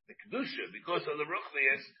Kedusha, because of the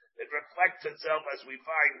Ruchnius, it reflects itself as we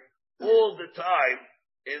find all the time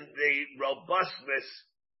in the robustness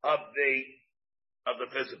of the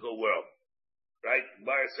physical world. Right?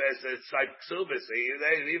 Bar says it's like Ksubis,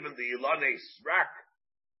 even the Ilane Srak,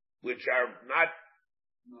 which are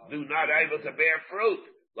do not able to bear fruit.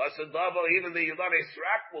 Lasad Lavo, even the Ilane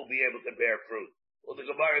Srak will be able to bear fruit. Well, the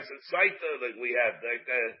Gemara says Saita that we have, like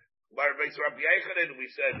Gemara makes Rabbi Yechanan, we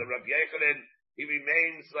said the Rabbi Yechanan, he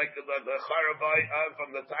remains like the Charavai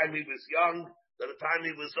from the time he was young to the time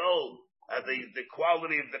he was old. The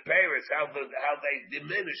quality of the parents, how they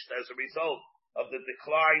diminished as a result of the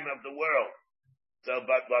decline of the world. So,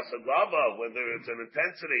 but Lasad Lavo, when there is an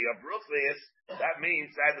intensity of Ruchnius, that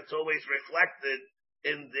means that it's always reflected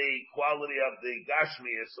in the quality of the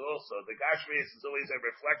Gashmius also. The Gashmius is always a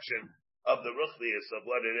reflection of the Ruchnius, of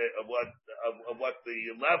what it is, of what the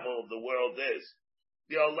level of the world is.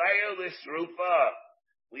 The Oleil Lisrufa,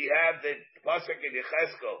 we have the Pasuk in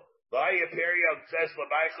Yecheskel. Vaya period says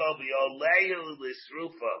Labaichal, the Oleil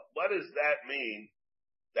Lisrufa. What does that mean?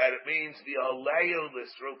 That it means the Oleil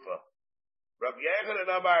Lisrufa. Rabbi Yechanan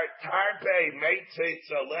Amar Tarpe Meitzitz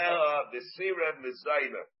Aleha B'Sira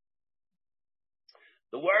Mizayna.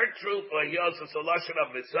 The word trufa here is a solution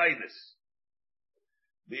of Mizaynis.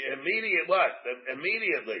 The immediate what?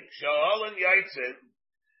 Immediately, Sha'ol and Yaitzin,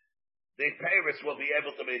 the parents will be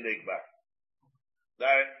able to be nigbar.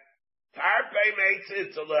 The Tarpe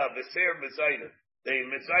Meitzitz Aleha B'Sira Mizayna. The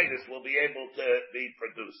Mizaynis will be able to be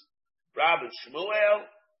produced. Rabbi Shmuel,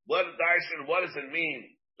 what does it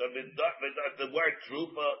mean? The word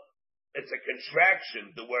trufa, it's a contraction,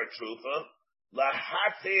 the word trufa.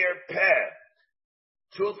 Lahatir peh.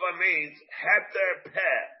 Trufa means heter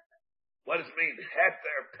peh. What does it mean?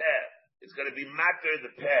 Heter peh. It's going to be matter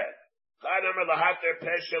the peh. Chadamar lahatir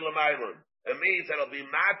peh shalamaylan. It means that it'll be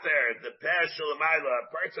matter the peh shalamayla. A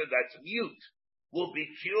person that's mute will be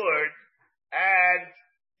cured and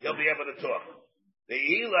he'll be able to talk. The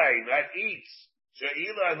Eli that eats,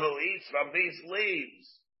 She'ilan who eats from these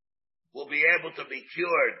leaves, will be able to be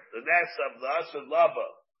cured. The nest of the Asad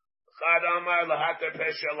Lava.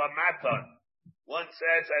 One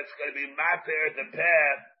says that it's going to be mater the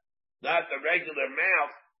peh, not the regular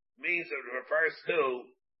mouth, means it refers to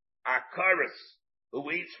Akaris, who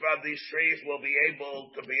eats from these trees will be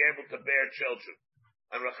able to bear children.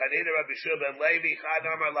 And Rechanina Rabbi Shua ben Levi, Chad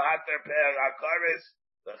Amar lahater peh Akaris,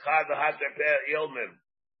 the Chad lahater peh Ilmin.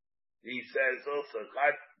 He says also,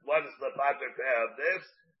 what is the pater peh of this?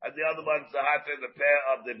 And the other one's the hatter, the pair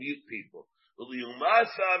of the mute people. And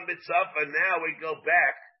now we go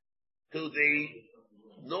back to the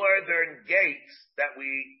northern gates that we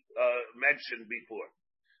mentioned before.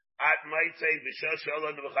 At might say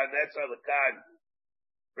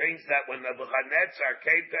brings that when Nebuchadnezzar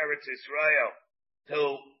came to Eretz Israel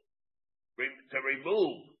to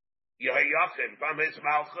remove Yehoiakim from his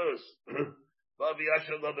malchus,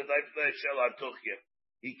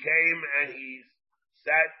 he came and he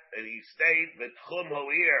sat and he stayed with Chum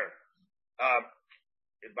Hoir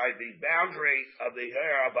by the boundary of the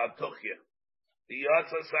Her of Antuchia. The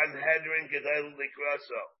Yotza Sanhedrin Gedel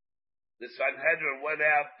Likroso. The Sanhedrin went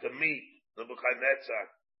out to meet Nebuchadnezzar.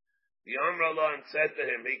 The Amrallah said to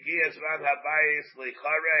him, Higiyas Van Habayis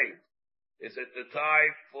Licharei. Is it the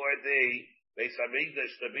time for the Beis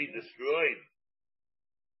Hamikdash to be destroyed?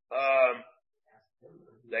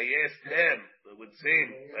 They asked him, it would seem,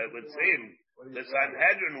 the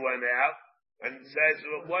Sanhedrin went out and says,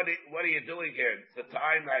 well, what are you doing here? The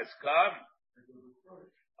time has come.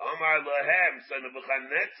 Omar Lahem, son of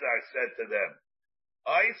Nebuchadnezzar, said to them,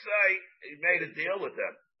 I say, he made a deal with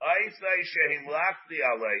them. I say, Shehim Lachti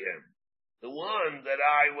Aleihim. The one that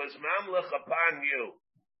I was mamlech upon you.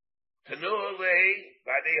 Tanu'alei,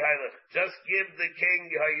 Badi Heilich. Just give the king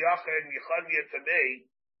Hayachin Yechanya to me,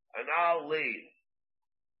 and I'll leave.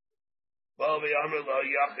 Bobi Amr Lo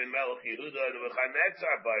Yachin Melech Yehuda,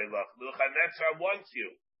 Nebuchadnezzar Bailach. Nebuchadnezzar wants you.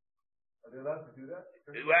 Are they allowed to do that?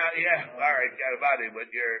 Well, yeah, alright, got about it, but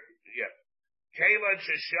yeah. Kayla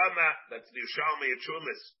Sheshama, that's the Yerushalmi of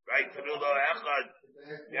Trumas, right? Tanu'lo Echad.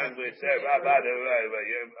 Young we say about it.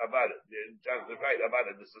 Jonathan, right, about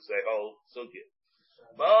it. This is a whole sugya.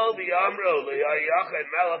 Bo the Amro, the Yachin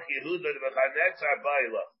Melech Yehuda, Nebuchadnezzar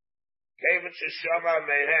Bailach. Kevin Sheshama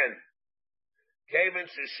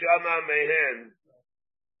Mehen.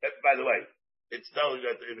 By the way, it's telling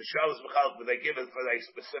that if it shows Michal, do they give it for a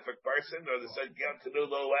specific person, or they said,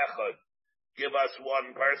 give us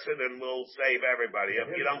one person and we'll save everybody.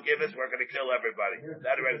 If you don't give us, we're going to kill everybody.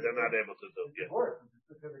 That already they're not able to do. Yeah.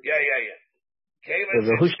 They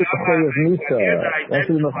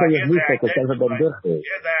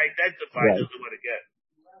identify, do it again.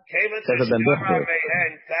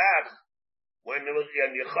 When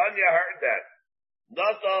Yechanya heard that, he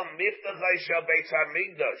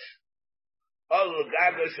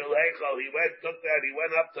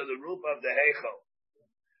went up to the roof of the Heichel.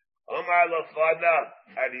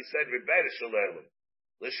 And he said,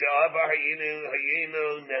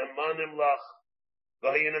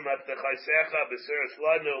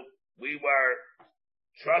 we were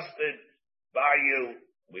trusted by you,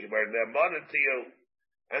 we were nemanim to you,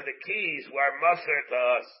 and the keys were maser to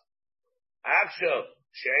us.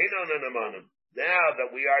 Now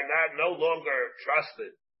that we are no longer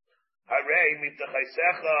trusted,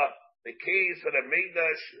 the keys for the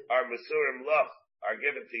Mikdash are Masurim Lach, are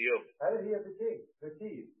given to you. How did he have the keys? The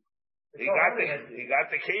keys. He got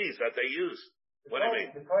the keys that they used. What do you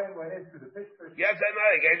mean? The coin went into the picture. Yes, I know.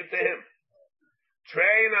 He gave it to him.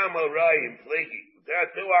 Train Amoraim, Pliki. There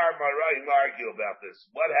are two Amoraim argue about this.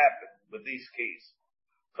 What happened with these keys?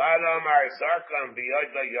 One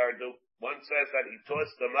says that he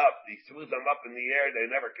tossed them up. He threw them up in the air. They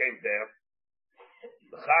never came down.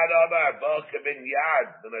 One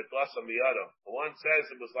says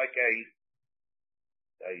it was like a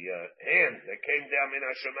hand that came down in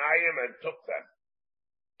Hashemayim and took them.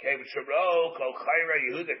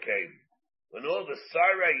 When all the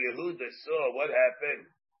Sarah Yehuda saw what happened,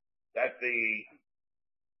 that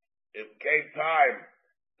it came time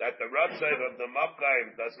that the Ratzah of the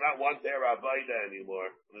Makkaim does not want their Avaida anymore.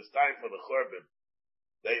 It was time for the Churban.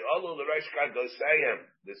 They all the Reish Kadosayim,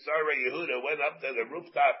 the Sarah Yehuda went up to the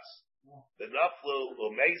rooftops, the Naflu,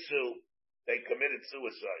 Umesu, they committed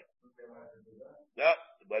suicide. No,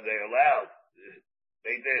 but they allowed.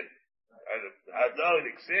 They did. Adon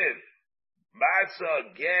Iksid,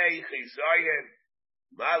 Matza Gay Chizayin,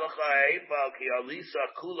 Malacha Eipal, Ki Alisa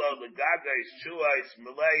Kulo, the Gagais, Chuais,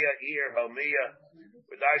 Malaya, Ir, Homia,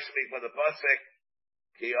 Radashmi for the Pasek,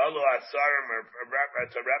 Ki Olu Asarim,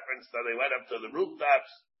 it's a reference that they went up to the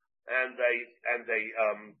rooftops and they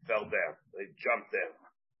fell down. They jumped down.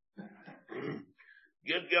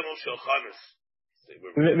 Yud Gimel Shulchanis.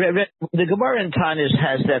 The Gemara in Tanis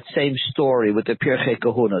has that same story with the Pirchei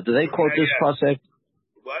Kahuna. Do they quote this pasuk?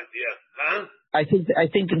 What? Yeah. Huh? I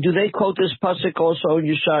think. Do they quote this pasuk also in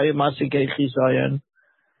Yeshaya Masikei Chizayin?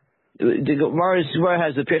 The Gemara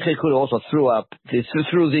has the Pirchei Kahuna also through the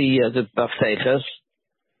Bafteches.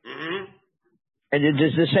 Mm-hmm. And it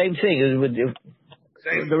is the same thing.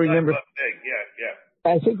 Same remember? Thing. Yeah.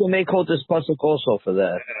 I think they may quote this pasuk also for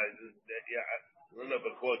that. I don't know if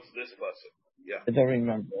it quotes this pasuk. Yeah. I don't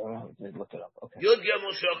remember. I'll have to look it up. Okay. Yud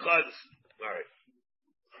Gimel Shulchanis. All right.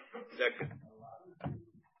 Second.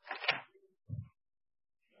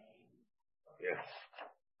 Yes.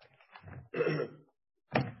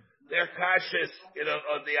 They're cautious,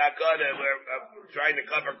 on the Agada. We're trying to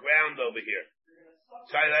cover ground over here.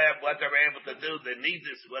 Trying to have what they were able to do. The need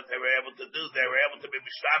is what they were able to do. They were able to be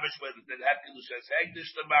mishtabish with it. Did have Kedushas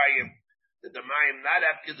Hegdish to Mayim. Did the Mayim not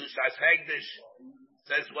have Kedushas Hegdish?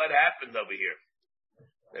 Says what happened over here.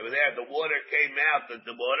 They were there. The water came out. Did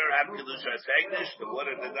the water have Kedushas Hegdish? The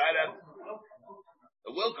water did not have.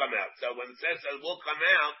 It will come out. So when it says it will come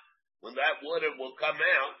out, when that water will come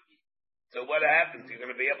out, so what happens? You're going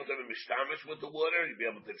to be able to be mishtamish with the water. You'll be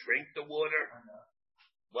able to drink the water.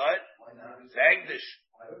 What? Hegdish.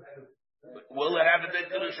 Will it have a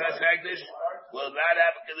Kedushas Hegdish? Will it not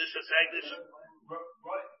have a Kedushas Hegdish?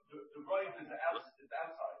 The rive is outside.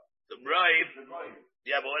 The rive.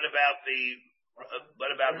 Yeah, but what about the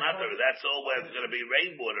What about matter? That's all where it's going to be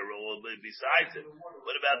rainwater or besides it.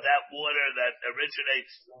 What about that water that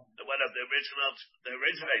originates, that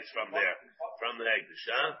originates from there, from the Hegdish,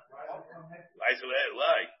 huh?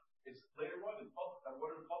 Why? It's later on, that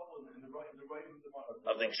water bubble in the right of the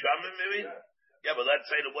Of the Kshamim, maybe? Yeah, but let's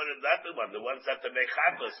say the one is not the ones that the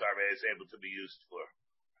Mechadlos are is able to be used for.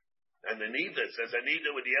 And the Nida says a Nida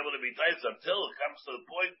would be able to be tied until it comes to the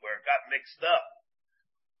point where it got mixed up.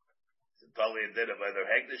 It's totally a din of whether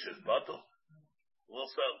Hegdish is bottle.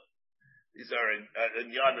 Also, these are in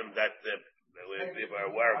Yanim that people are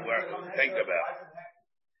aware think about.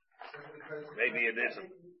 Maybe it isn't.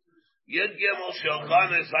 Yud Gimel Shulchan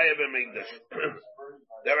is Hayab in Migdash.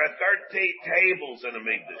 There are 13 tables in a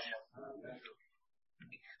Migdash.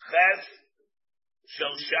 Ches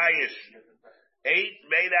Shel Shayish, 8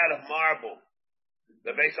 made out of marble.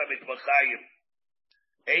 The Beis HaMikvachayim.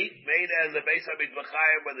 8 made out of the Beis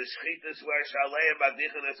HaMikvachayim where the Shchitas were Shaleim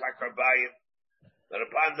Adichanas HaKarbayim. That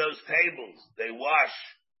upon those tables they wash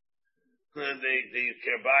the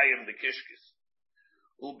Karbayim, the Kishkis.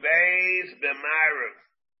 Ubeis B'Marav.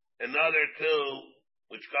 Another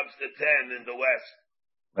 2, which comes to 10 in the west.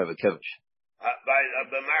 Rabbi Kevish.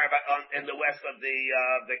 In the west of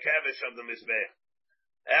the Kevish of the Mizbech.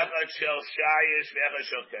 Echad Shel Shayish v'Echad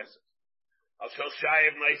Shel Kesef. Al Shel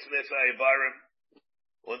Shayiv Neisnes HaIvarim.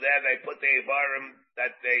 Well, there they put the Ivarim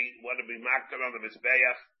that they want to be marked on the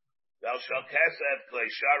Mizbeach. Al Shel Kesef Klei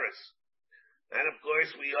Sharis. And of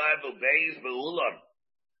course we have Ubeis B'Ulam.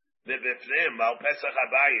 V'Bifnim Al Pesach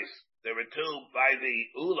Habayis. There were 2 by the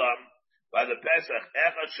Ulam, by the Pesach.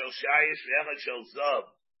 Echad Shel Shayish v'Echad Shel Zav.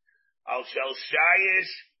 Al Shel Shayish,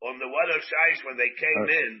 on the one of Shayish when they came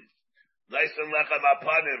in, Naisan Lechem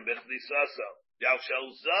Apanim B'Chnisaso. Al Shel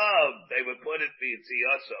Zav, they would put it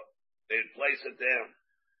B'Yitziyaso. They would place it down.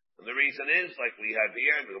 And the reason is, like we have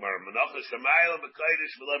here, in the Gemara, Menachos Shemayel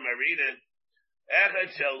B'Kodesh V'Lo Maridin,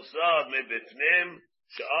 Echad Shel Zav Mibifnim,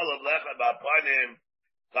 She'alav Lechem Apanim,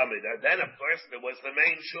 then, of course, there was the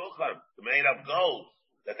main shulchan, the made of gold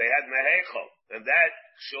that they had in the Heichel, and that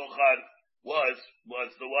shulchan was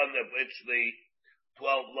the one of which the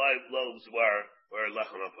 12 loaves were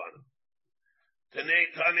lechem upon him.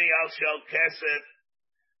 Tani al shel kesef.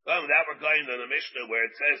 That we're going to the Mishnah where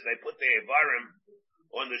it says they put the Ivarim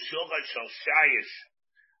on the shulchan shel shayish.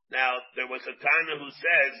 Now there was a Tana who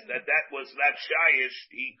says that was not shayish.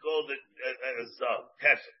 He called it as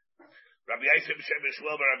kesef. Rabbi Yosef B'Shem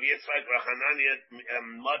Yishloba, Rabbi Yitzchak, Hananiah,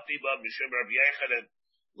 Matiba, B'Shem Rabbi Yechanan,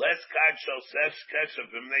 Les Kad Shel Kesef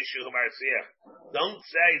B'Mnei Shuhu Marsiach. Don't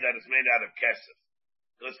say that it's made out of kesef,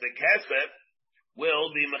 because the kesef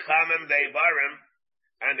will be mechamem deivarim,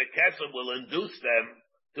 and the kesef will induce them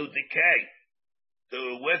to decay,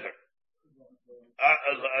 to wither.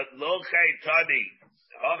 Lochei Tadi,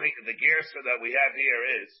 the gersa that we have here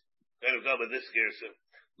is going to go with this gersa.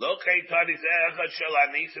 So the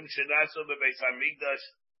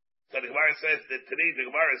Gemara says that today the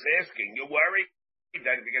Gemara is asking, you're worried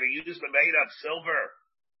that if you're going to use the made of silver,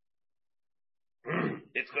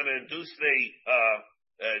 it's going to induce the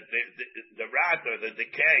rot or the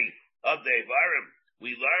decay of the Ivarim.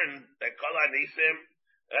 We learned that Kol Anisim,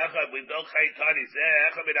 Echad B'Dochei Tadi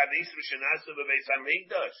Zeh, Echad B'Anisim Shenasu B'Beis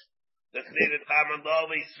HaMikdash. That's needed Chaman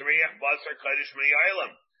Lovi, Sriach, Basar, Kodesh,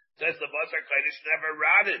 Me'aylam. Says the Basar Kodesh never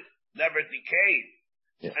rotted, never decayed.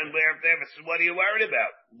 Yeah. And what are you worried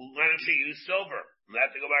about? Why don't you use silver? And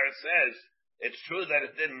that the Gemara says, it's true that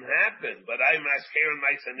it didn't happen, but I'm Askerin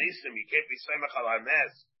Maisanisim, you can't be Semach al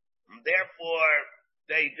Hanes. Therefore,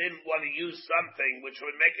 they didn't want to use something which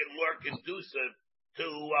would make it more conducive to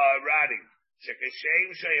rotting.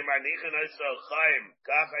 Shekeshem Sheyamanichan Oisal Chaim,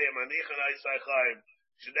 Kacha Yamanichan Oisal Chaim,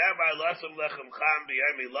 Shedavai Lasam Lechem Cham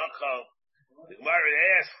B'Yami Lacho. The Gemara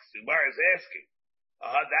is asking,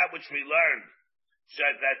 that which we learned,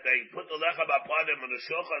 that they put the lechem upon him on the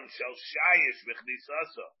shulchan shel shayish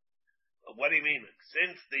v'chnisaso. What do you mean?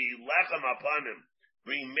 Since the lechem upon him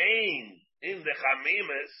remained in the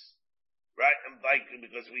chamimis, right?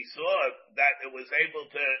 Because we saw that it was able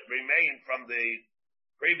to remain from the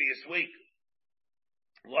previous week.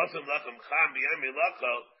 Lasam lechem cham b'yami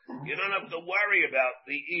lacho. You don't have to worry about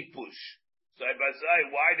the ipush. So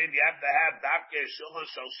why did you have to have Dafke Shulchan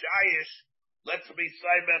Shel Shayish? Let's be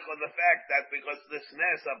saimech on the fact that because this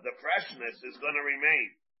ness of the freshness is going to remain.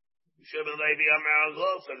 Shimon Levi Amar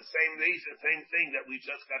also the same thing that we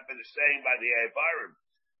just got finished saying by the Ivarim.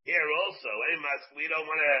 Here also, we don't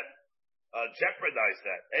want to jeopardize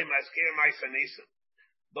that. Emaskir Maisanisim.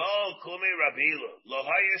 Bo Kumi Rabilu Lo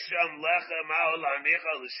Hayasham Lechem Al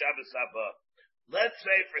Anicha L'Shabbos Haba. Let's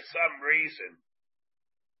say for some reason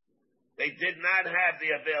they did not have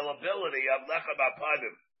the availability of lechem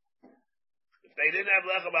apanim. If they didn't have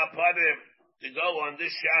lechem apanim to go on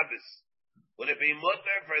this Shabbos, would it be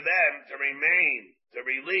mutter for them to remain, to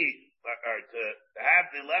relieve, or to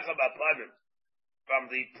have the lechem apanim from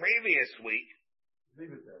the previous week?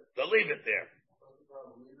 Leave it there. To leave it there.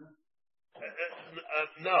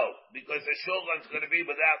 No, because the shulchan's going to be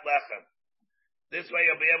without lechem. This way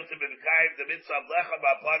you'll be able to be the mitzvah of lechem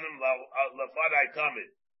apanim lefanai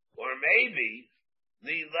tamid. Or maybe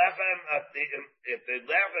the lechem, if the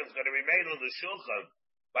lechem is going to remain on the shulchan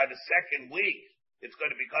by the second week, it's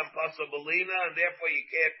going to become possible lina, and therefore you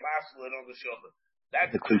can't passel it on the shulchan.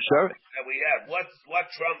 That's the topic that we have. What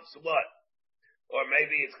trumps what? Or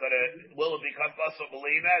maybe it's going to, will it become possible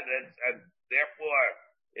lina, and therefore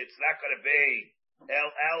it's not going to be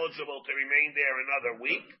eligible to remain there another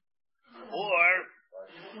week? Or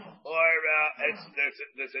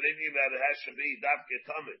there's an Indian that it has to be dafke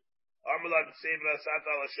tamid. Armalad sevra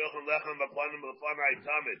sata la shulchan lechem apanim lefanai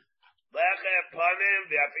tamid. Lechem panim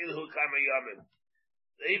ve'afilu kama yamim.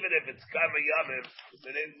 Even if it's kama yamim, it's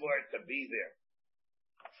an in for it to be there.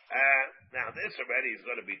 Now this already is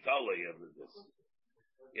going to be totally of this.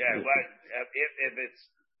 Yeah, but if it's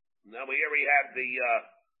now here we have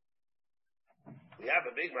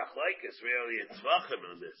a big machlekes really in tzvachim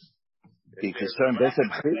on this. Because the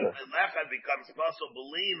lechem becomes possible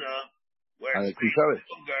lina, where it's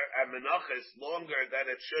longer and menachos longer than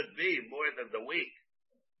it should be, more than the week.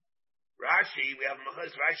 Rashi, we have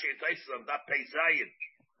Machas Rashi and Taisus on that Peizayin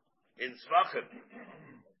in tzvachim.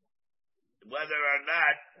 Whether or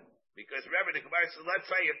not, because remember the Gemara says, let's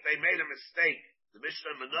say if they made a mistake, the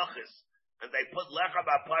Mishnah menachos, and they put lechem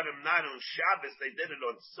upon him not on Shabbos, they did it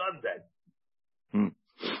on Sunday.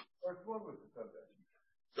 First one was the Sunday.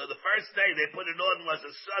 So the first day they put it on was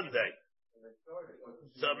a Sunday.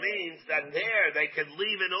 So it means that there they can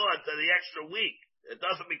leave it on to the extra week. It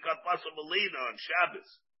doesn't become possible lina on Shabbos.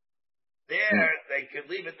 There they can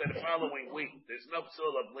leave it to the following week. There's no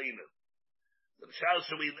psul of lina. Does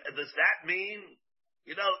that mean,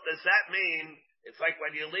 does that mean it's like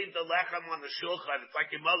when you leave the lechem on the shulchan, it's like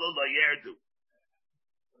imalu la yerdu.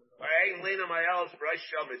 Ein lina mayelos b'rosh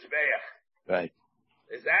shel mizbeach. Right.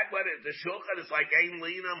 Is that what the shulchan is like? Ein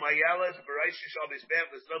lina mayelos b'rosh shel mizbeach.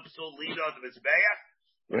 There's no psul lina on the mizbeach.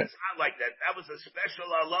 Right. It's not like that. That was a special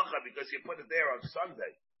halacha because you put it there on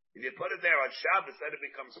Sunday. If you put it there on Shabbos, then it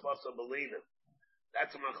becomes possible lina.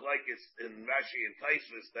 That's a machlekes in Rashi and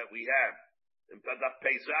Taisus that we have in Padaf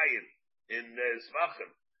Peizayin in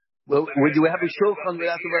Zvachim. Well, would you have a shulchan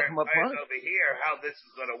without the lechem upon? Over here, how this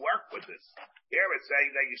is going to work with this. Here it's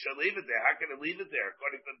saying that you should leave it there. How can it leave it there?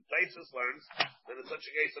 According to the Taisus learns, then in such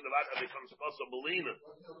a case, the Nevada becomes possible lina.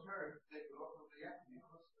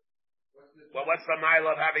 Well, what's the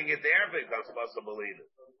mile of having it there if it becomes possible lina?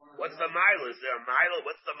 What's the mile? Is there a mile?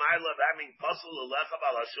 What's the mile of having pasul lechem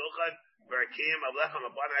al hashulchan v'rakim of lechem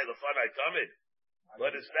apanai lefanai tamid?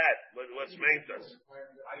 What is that? What's meant us?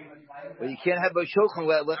 Well, you can't have a shulchan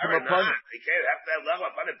without lechem upon. You can't have to have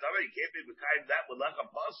lechem apanai tamid. You can't be behind that with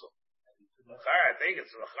lechem pasul. I think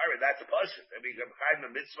it's that's a pashut. I mean, behind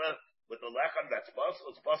the mitzvah with the lechem, that's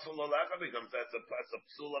pasul. It's pasul lechem becomes that's a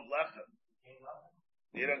psul of lechem.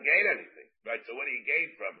 You don't gain anything, right? So what do you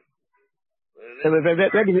gain from it?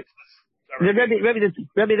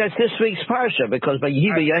 Rebbe, that's this week's parsha because by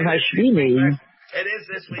Yehiva Yom Hashmini, it is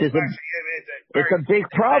this week's parsha. It's a big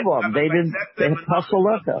problem. They have pasul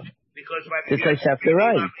lechem. Because by the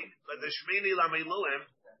right. But the Shmini Lamiluim,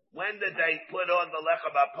 when did they put on the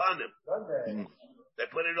lechem upon him? Sunday. They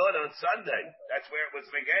put it on Sunday. That's where it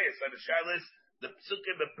was Megayah. So the Shalas, the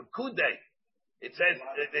Psukim and Pekudei. It says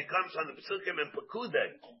it comes on the Psukim and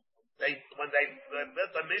Pekudei. When they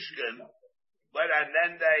built the Mishkan, and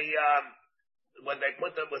then when they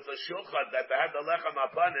put them with the shulchan that they had the lechem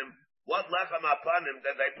upon him, what lechem upon him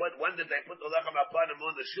did they put? When did they put the lechem upon him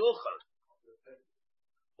on the shulchan?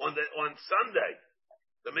 On Sunday.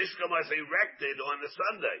 The Mishkan was erected on the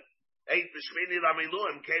Sunday. Eight B'Shmini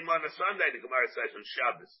Lamiluim came on a Sunday. The Gemara says on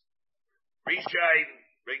Shabbos. Rishain,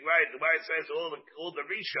 right? The Gemara says all the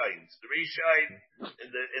Rishains. The Rishain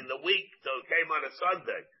in the week, so it came on a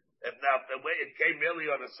Sunday. If the way it came really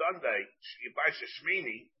on a Sunday, Yibasha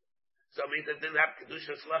Shmini, so it means it didn't have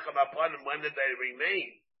Kedushas Lechem upon them. When did they remain?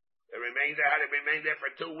 They remained there, had it remained there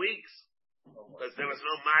for 2 weeks. Because there was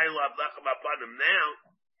no mile of Lechem upon them now.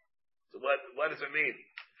 So what does it mean?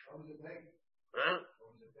 Huh?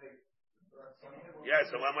 Yeah,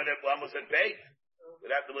 so when was it baked?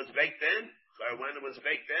 It was baked in? So when it was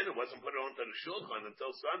baked in, it wasn't put onto the shulchan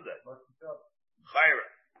until Sunday. Chayra.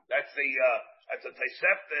 That's a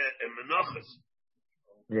Tosefta in Menachos.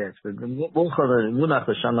 Yes, but the Munach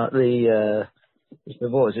is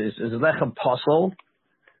lechem posel.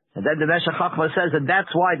 And then the Meshech Chochmah says that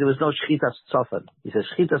that's why there was no Shchitas Tzofan. He says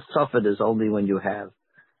Shchitas Tzofan is only when you have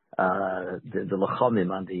the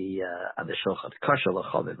lechomim on the shulchan, kosher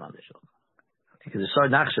lechomim on the shulchan. Because the Sor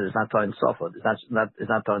Nachshon is not taught Tzofan. It's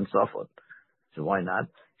not taught Tzofan. So why not?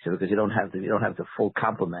 He said because you don't have the full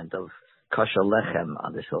complement of kosher lechem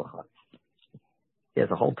on the shulchan. He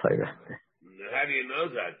has a whole Torah. How do you know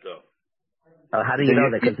that though? How do you know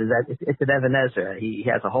that? Because it's an Even Ezra. He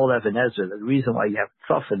has a whole Even Ezra. The reason why you have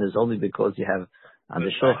Tzofan is only because you have on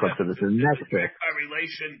the Shulchan. So there's a nectar. A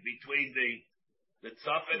relation between the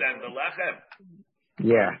Tzofan and the Lechem.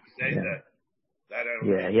 Yeah.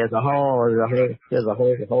 He has a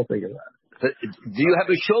whole thing of that. But do you have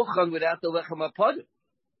a Shulchan without the Lechem upon it?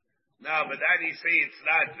 No, but that you see, it's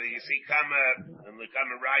not. You see, Kama and the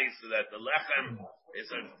Kama rise that the Lechem is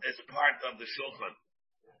part of the Shulchan.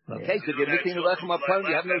 Okay, so you're missing the lechem upon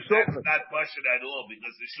you have no shulchan. That's not pashut at all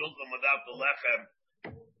because the shulchan without the lechem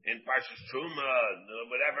in Parshas Truma,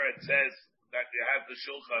 whatever it says that you have the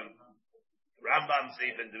shulchan. Rambam's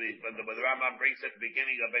even when the Rambam brings at the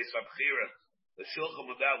beginning of Beis Abchira, the shulchan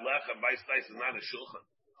without lechem by slice is not a shulchan.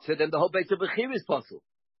 So then the whole Beis Abchira is possible.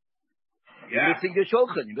 Yeah. You're missing the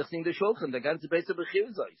shulchan. The ganze Beis Abchira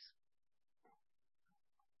is ice.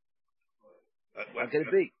 How can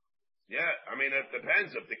it be? Yeah, I mean, it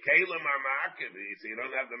depends. If the kalim are ma'akiv, so you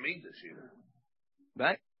don't have the midas,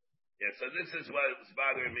 Right? Yeah, so this is what's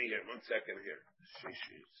bothering me here. 1 second here. 6.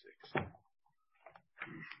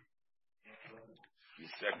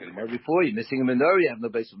 Second. Before you're missing a menorah, you have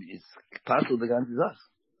no base. It's possible the guns is us.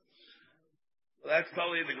 Well, that's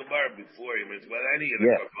totally the Gemara before you. It's what any of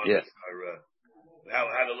the Karbonis are,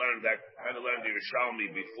 how to learn the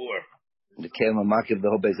Yerushalmi before. The kalim are makiv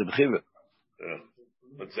the whole base of Bechira. Yeah.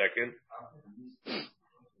 1 second.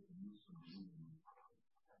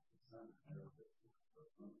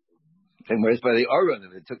 And where's by the Aron?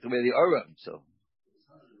 They took away the Aron, so.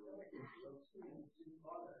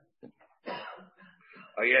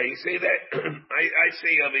 Oh yeah, you see that? I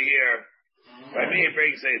see over here. By me, it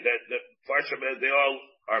brings that the Farshim, they all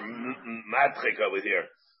are matchik over here.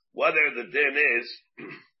 Whether the din is,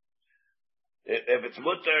 if it's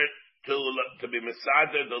mutter to be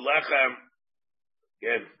misader the lechem.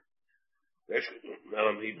 Again,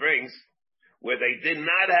 he brings where they did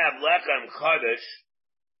not have lechem chadash.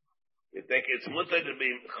 You think it's mutter to be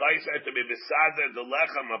chayser to be besader the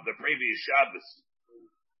lechem of the previous Shabbos,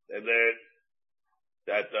 and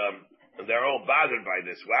they're all bothered by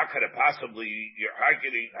this. Well, how could it possibly? How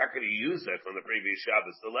could he use that from the previous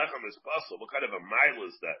Shabbos? The lechem is possible. What kind of a mile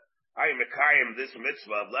is that? I am mekayim this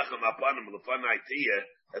mitzvah of lechem apanim l'fanai tiyah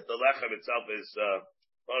that the lechem itself is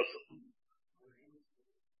possible.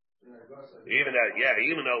 Even though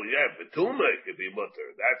Betuma could be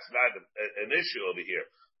mutter, that's not an issue over here.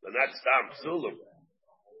 But not Stam Psulim.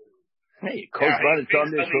 Hey, there's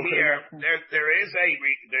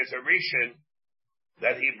a rishon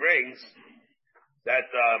that he brings that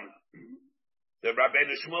the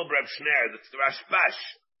Rabbeinu Shmuel Reb Shner, that's the Rashbash,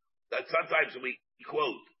 that sometimes we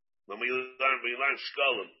quote when we learn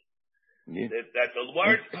Shekalim. Yeah. That the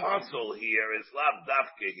word puzzle here is lav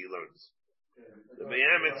dafke, he learns. The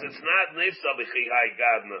Be'emetz, it's not nifsa b'chihai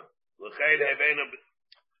gadna.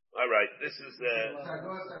 All right, this is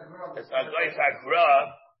it's Agoy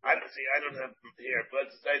Sagra. I don't have here,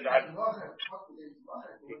 but let's say that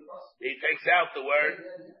he takes out the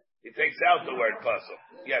word puzzle.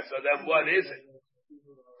 Yeah, so then what is it?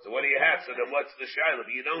 So what do you have? So then what's the shaila?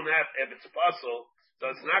 If it's puzzle, so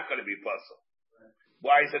it's not going to be puzzle.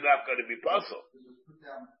 Why is it not going to be puzzle?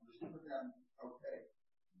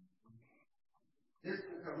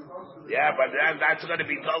 Yeah, but that's going to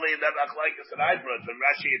be totally in the Machlaikas and Eidbrod from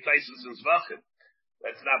Rashi and Taisus and Zvachim.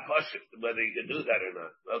 That's not pushing whether you can do that or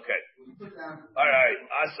not. Okay. All right.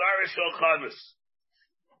 Asar Shulchanis.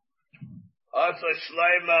 Also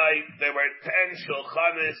Shleimai, there were 10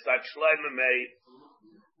 Shulchanis that Shleima made.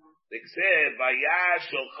 They said, Vayash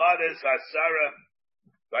Shulchanis Asara,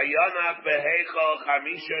 Vayanach Behechol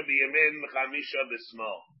Chamisha B'Yamin Chamisha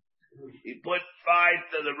B'Smol. He put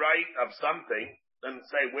 5 to the right of something. Doesn't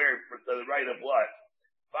say where, to the right of what.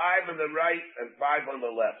 5 on the right and 5 on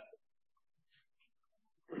the left.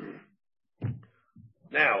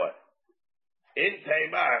 Now what? In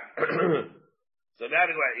Tema, so now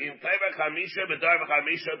in Tema Chamisha B'Dar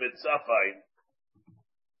Chamisha B'Tzafai.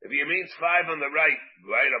 If he means 5 on the right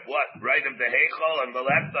of what? Right of the Heichal and the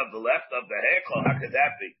left of the Heichal. How could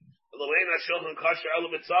that be? Eloheinu Shulchan Kosher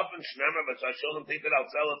Elu B'Tzafin Shnemer B'Tzashulchan Tiket Al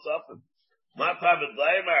Tzela Tzafin. Mata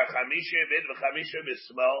B'Dleimer Chamisha B'Id V'Chamisha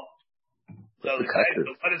B'Smol. So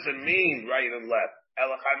what does it mean, right and left?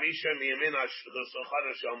 El Chamisha miyamin ha'shulchan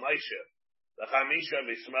shel Moshe. The Chamisha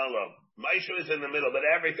v'Shmelo. Moshe is in the middle, but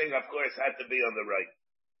everything, of course, had to be on the right.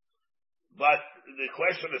 But the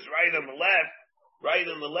question is right and the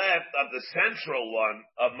left of the central one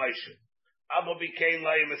of Moshe. Abba became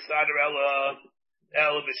like Misader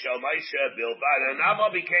El B'Shel Moshe Bilbad, and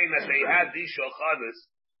Abba became that they had these shulchanos,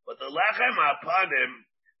 but the lechem upon him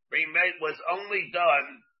was only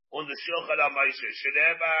done on the shulchan of Moshe.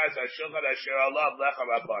 Shedebas HaShulchan Asher Alav lechem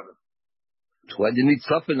upon him. Why didn't he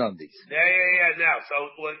suffer on these? Yeah. Now, so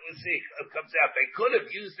let's see, it comes out. They could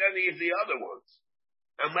have used any of the other ones,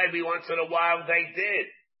 and maybe once in a while they did.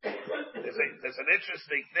 There's an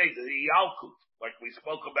interesting thing, the Yalkut, like we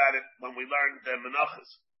spoke about it when we learned the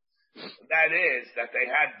Menachos. That is that they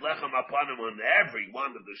had lechem upon him on every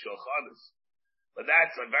one of the shulchanos. But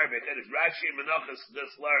that's a very big thing. Rashi Menachos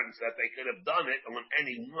just learns that they could have done it on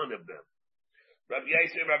any one of them. Rabbi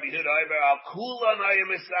Yisrael, Rabbi Huda, Al Kulan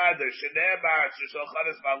Hayim Isader, Shnei Barat,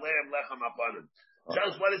 Shulchanos Baleim lechem upon him.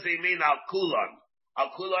 Just what does he mean, Al Kulan?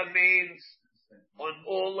 Al Kulan means on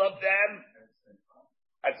all of them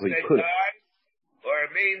at the same time, or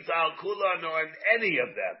it means Al Kulan on any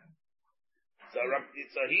of them. So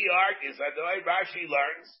he argues that the way Rashi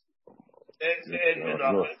learns is in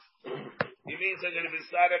Menachos. He means they're going to be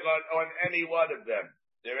static on any one of them.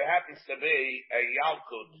 There happens to be a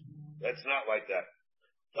Yalkut that's not like that.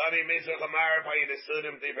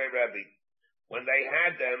 When they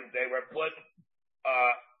had them, they were put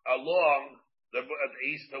along the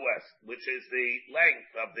east to west, which is the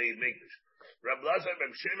length of the Mikdash. They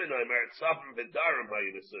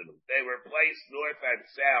were placed north and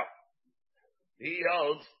south. He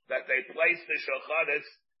holds that they placed the shulchanos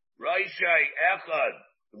Roshai Echad,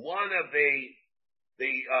 one of the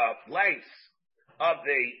lengths of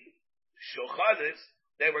the shulchanos.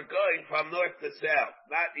 They were going from north to south,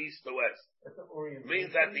 not east to west. It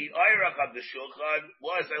means that the oirach of the shulchan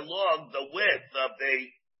was along the width of the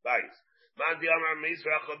base.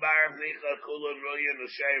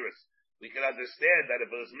 We can understand that if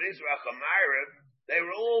it was Mizrach or Ma'ariv, they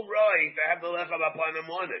were all right to have the lechem upon them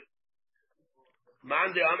on it.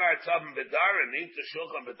 Mandi Amar Tzavim B'darim, means the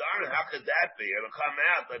shulchan B'darim, how could that be? It'll come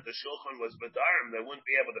out that the shulchan was B'darim, they wouldn't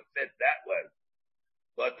be able to fit that way.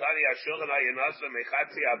 But Tani HaShulchan HaYinasa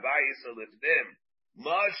Mechatzi Abayis Alifnim,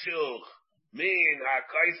 Mashuch, Min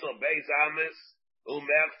HaKaisel Beis Amis,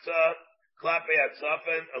 Umerza, Klape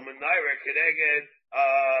Atzafen, Umenaira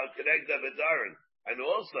Kedegda B'darim. And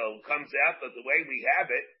also comes out that the way we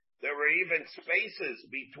have it, there were even spaces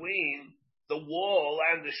between the wall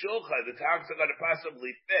and the shulchan. The talks are going to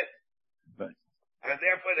possibly fit. Right. And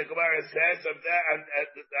therefore the Gemara says of that, and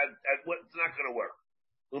it's not going to work.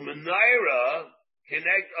 Umenaira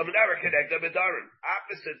connect the B'darim.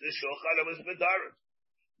 Opposite the shulchan, it was B'darim.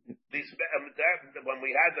 When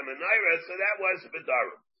we had the Menaira, so that was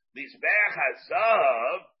B'darim. These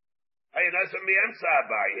Be'achazav, Hayanasim Mi'emsa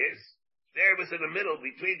Abayis, there was in the middle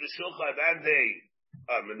between the shulchan and the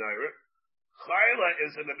Menaira. Chayla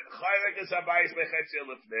is in the Chayla is Abayis Mechetzi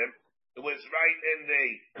Lefnim. It was right in the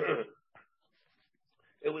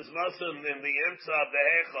it was Muslim in the Imsa of the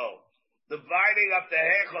Hechel. Dividing up the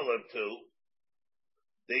Hechel in two.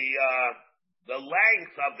 The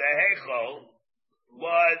length of the Hechel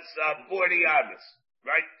was 40 amas,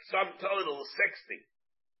 right? Sum total 60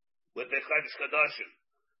 with the Chodesh Kadoshim.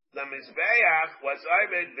 The Mizbeach was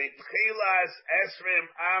Ovid V'tchilas Esrim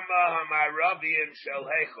Ama Hamarabiyim Shel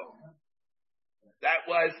Hechel. That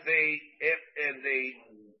was in the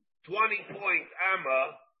 20-point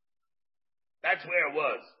Amma, that's where it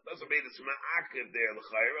was. Doesn't mean it's Ma'akiv there,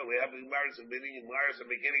 L'chayra. We have the Gemara's beginning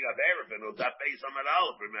of Erevin, or Daf Beis Amud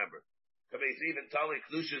Aleph, remember. It's even telling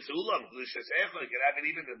Kedushas Ulam, Kedushas Hechel, you can have it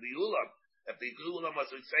even in the Ulam. If the Ulam was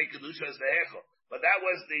to say Kedushas the Hechel. But that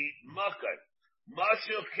was the Makkah.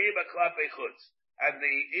 Mashuch Keba Klape Chutz. And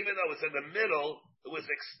even though it was in the middle, it was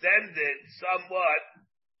extended somewhat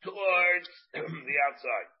towards the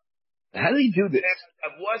outside. How did he do this?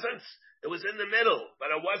 It was in the middle, but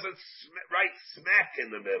it wasn't right smack in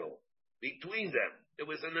the middle. Between them. It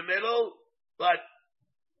was in the middle, but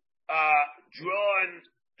drawn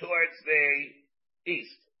towards the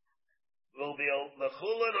east.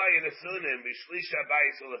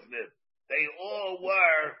 They all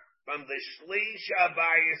were from the Shlish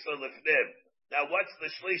Abayis Olifnim. Now what's the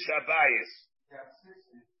Shlish Abayis?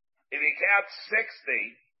 If you count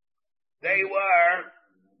 60, they were,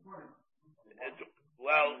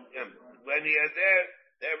 when you're there,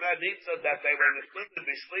 they're Manitza that they were included in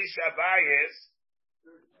the Shlish Abayis.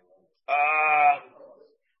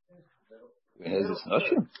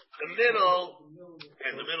 The middle,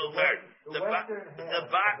 in the middle third. The western half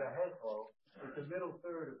of the heichal, is the middle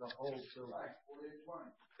third of the whole building.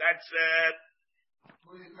 That's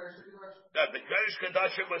the Kodesh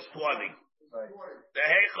Kodashim was 20. Right. The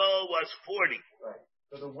Heichal was 40. Right.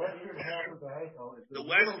 So the western half of the heichal is the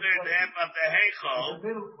western half of the Heichal.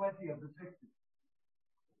 The middle 20 of the 60.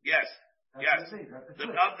 Yes. That's Yes.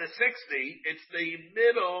 Of the 60, it's the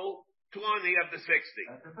middle 20 of the 60.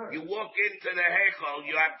 You walk into the Heichal,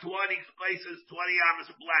 you have 20 places, 20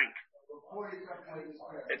 amas blank.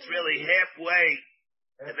 It's really halfway,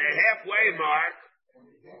 at the halfway mark,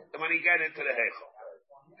 when you get into the Heichal.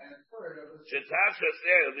 Shetasha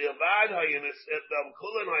said, "Vilvad hayin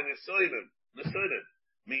kulan hayin nesudim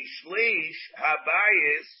mishlish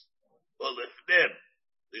habayis ulifnim."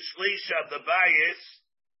 The shlish of the bayis,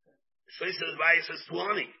 is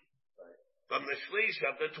 20. From the shlish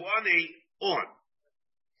of the 20 on.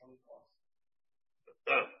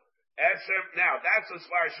 Now that's as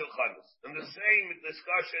far as shulchanos. And the same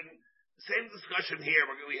discussion here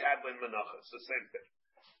we had with Menachos. The same thing.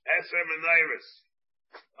 Eser Menairis.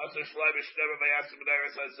 Eser Shleibish never by Eser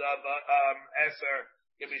Menairis Eser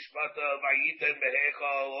Gimishpata Vayitin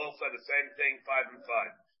Behechal. Also the same thing. 5 and 5.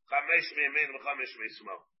 Chamesh Miyamin Chamesh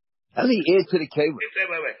Mismo. How do you add to the kavod?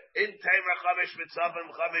 Wait. In Tamer Chamesh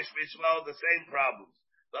Mitzavim Chamesh Mismo, the same problems.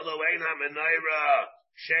 Lalo Ein HaMenaira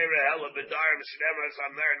Shera Hela B'Darim Shnemer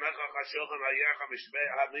Samer Necha Chashulchan Hayercha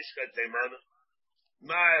Mishka Teimana.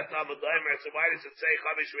 Ma Talmud Daimer. So why does it say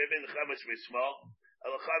Chamesh Miyamin Chamesh Mismo? They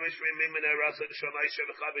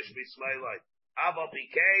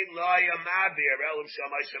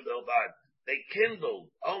kindled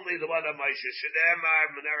only the one of Moshe.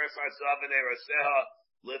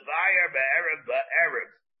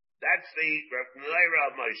 That's the Naira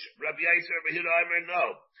of Moshe. Rabbi Yisrael Rabbi Yehuda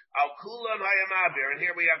no. Al kulam hayamavir, and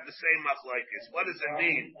here we have the same machlokes. What does it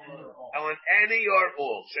mean? On any or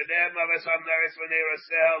all. Shadem avesam naris v'neira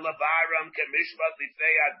sehel levaram kemishpat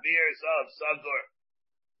lifnei advirs of sagur.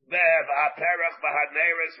 Bev haperach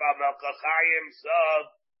v'haneris v'amelkachayim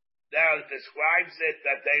sav. Now it describes it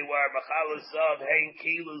that they were machalus sav hein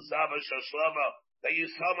kilu sav shoshlama. They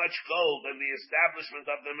used so much gold in the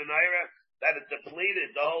establishment of the menorah that it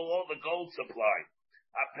depleted all the gold supply.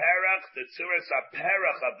 Aperach, the tzuras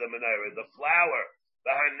aperach of the menorah, the flour,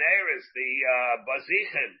 the haneris, the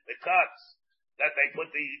bazichin, the cuts that they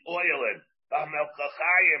put the oil in, the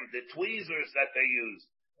melkachayim, the tweezers that they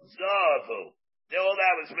used, zavu, all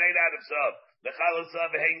that was made out of zav. The chalus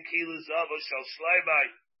zav hein kilu zavu shel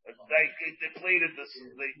shleibai. They depleted the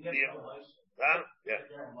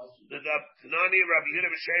Tanani Rabbi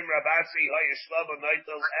Yehuda B'Shem Rabasi Hayishlava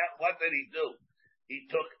Naitel. What did he do? He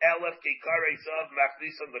took 1,000 kikare zav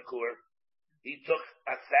machnisan the kur. He took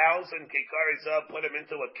 1,000 kikare zav, put him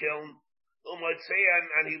into a kiln.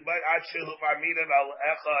 And he adshehu barmidan al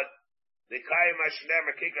echad. The kayim ashnem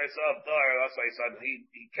kikare zav dar.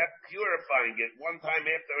 He kept purifying it one time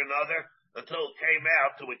after another until it came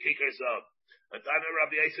out to a kikare zav. Atana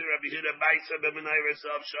Rabbi Yisrael Rabbi Yehuda Ma'isa b'Menayra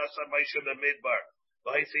zav shasa Moshe b'Midbar.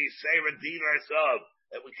 V'Hisi Seira dinar zav.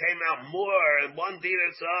 It came out more in 1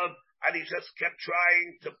 dinar zav. And he just kept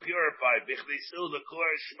trying to purify. Bichlisu the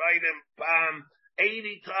kor shmeinim pam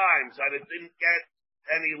 80 times, and it didn't get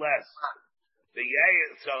any less.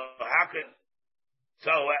 So how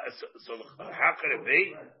could it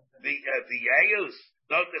be? The yeyus,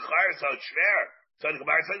 not the chayr so shver. So the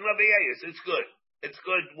Gemara says no the yeyus. It's good. It's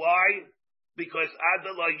good. Why? Because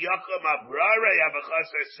adala yakum abrare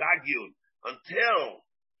avachaser sagyun, until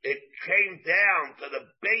it came down to the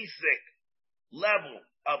basic level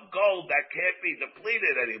of gold that can't be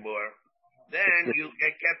depleted anymore, then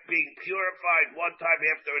it kept being purified one time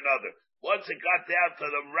after another. Once it got down to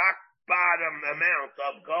the rock bottom amount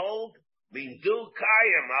of gold, once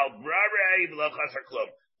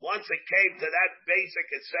it came to that basic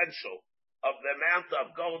essential of the amount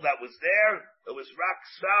of gold that was there, it was rock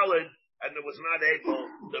solid, and it was not able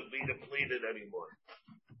to be depleted anymore.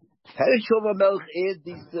 How did Shlomo Melech add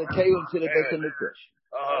these kayum to the Beit HaMikdash?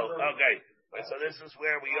 Oh, okay. So this is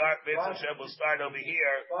where we are. We'll start over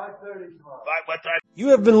here. 5:30 tomorrow. What time? You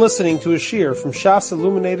have been listening to a shiur from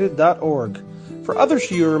shasilluminated.org. For other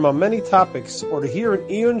shiurim on many topics, or to hear an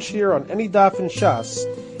Eon shiur on any daf in Shas,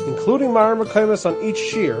 including Mareh Mekomos on each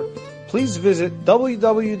shiur, please visit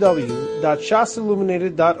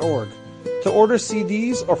www.shasilluminated.org. To order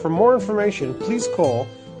CDs or for more information, please call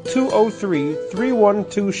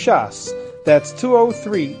 203-312-SHAS. That's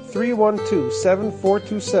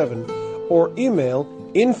 203-312-7427. Or email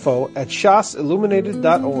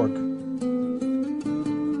info@shasilluminated.org.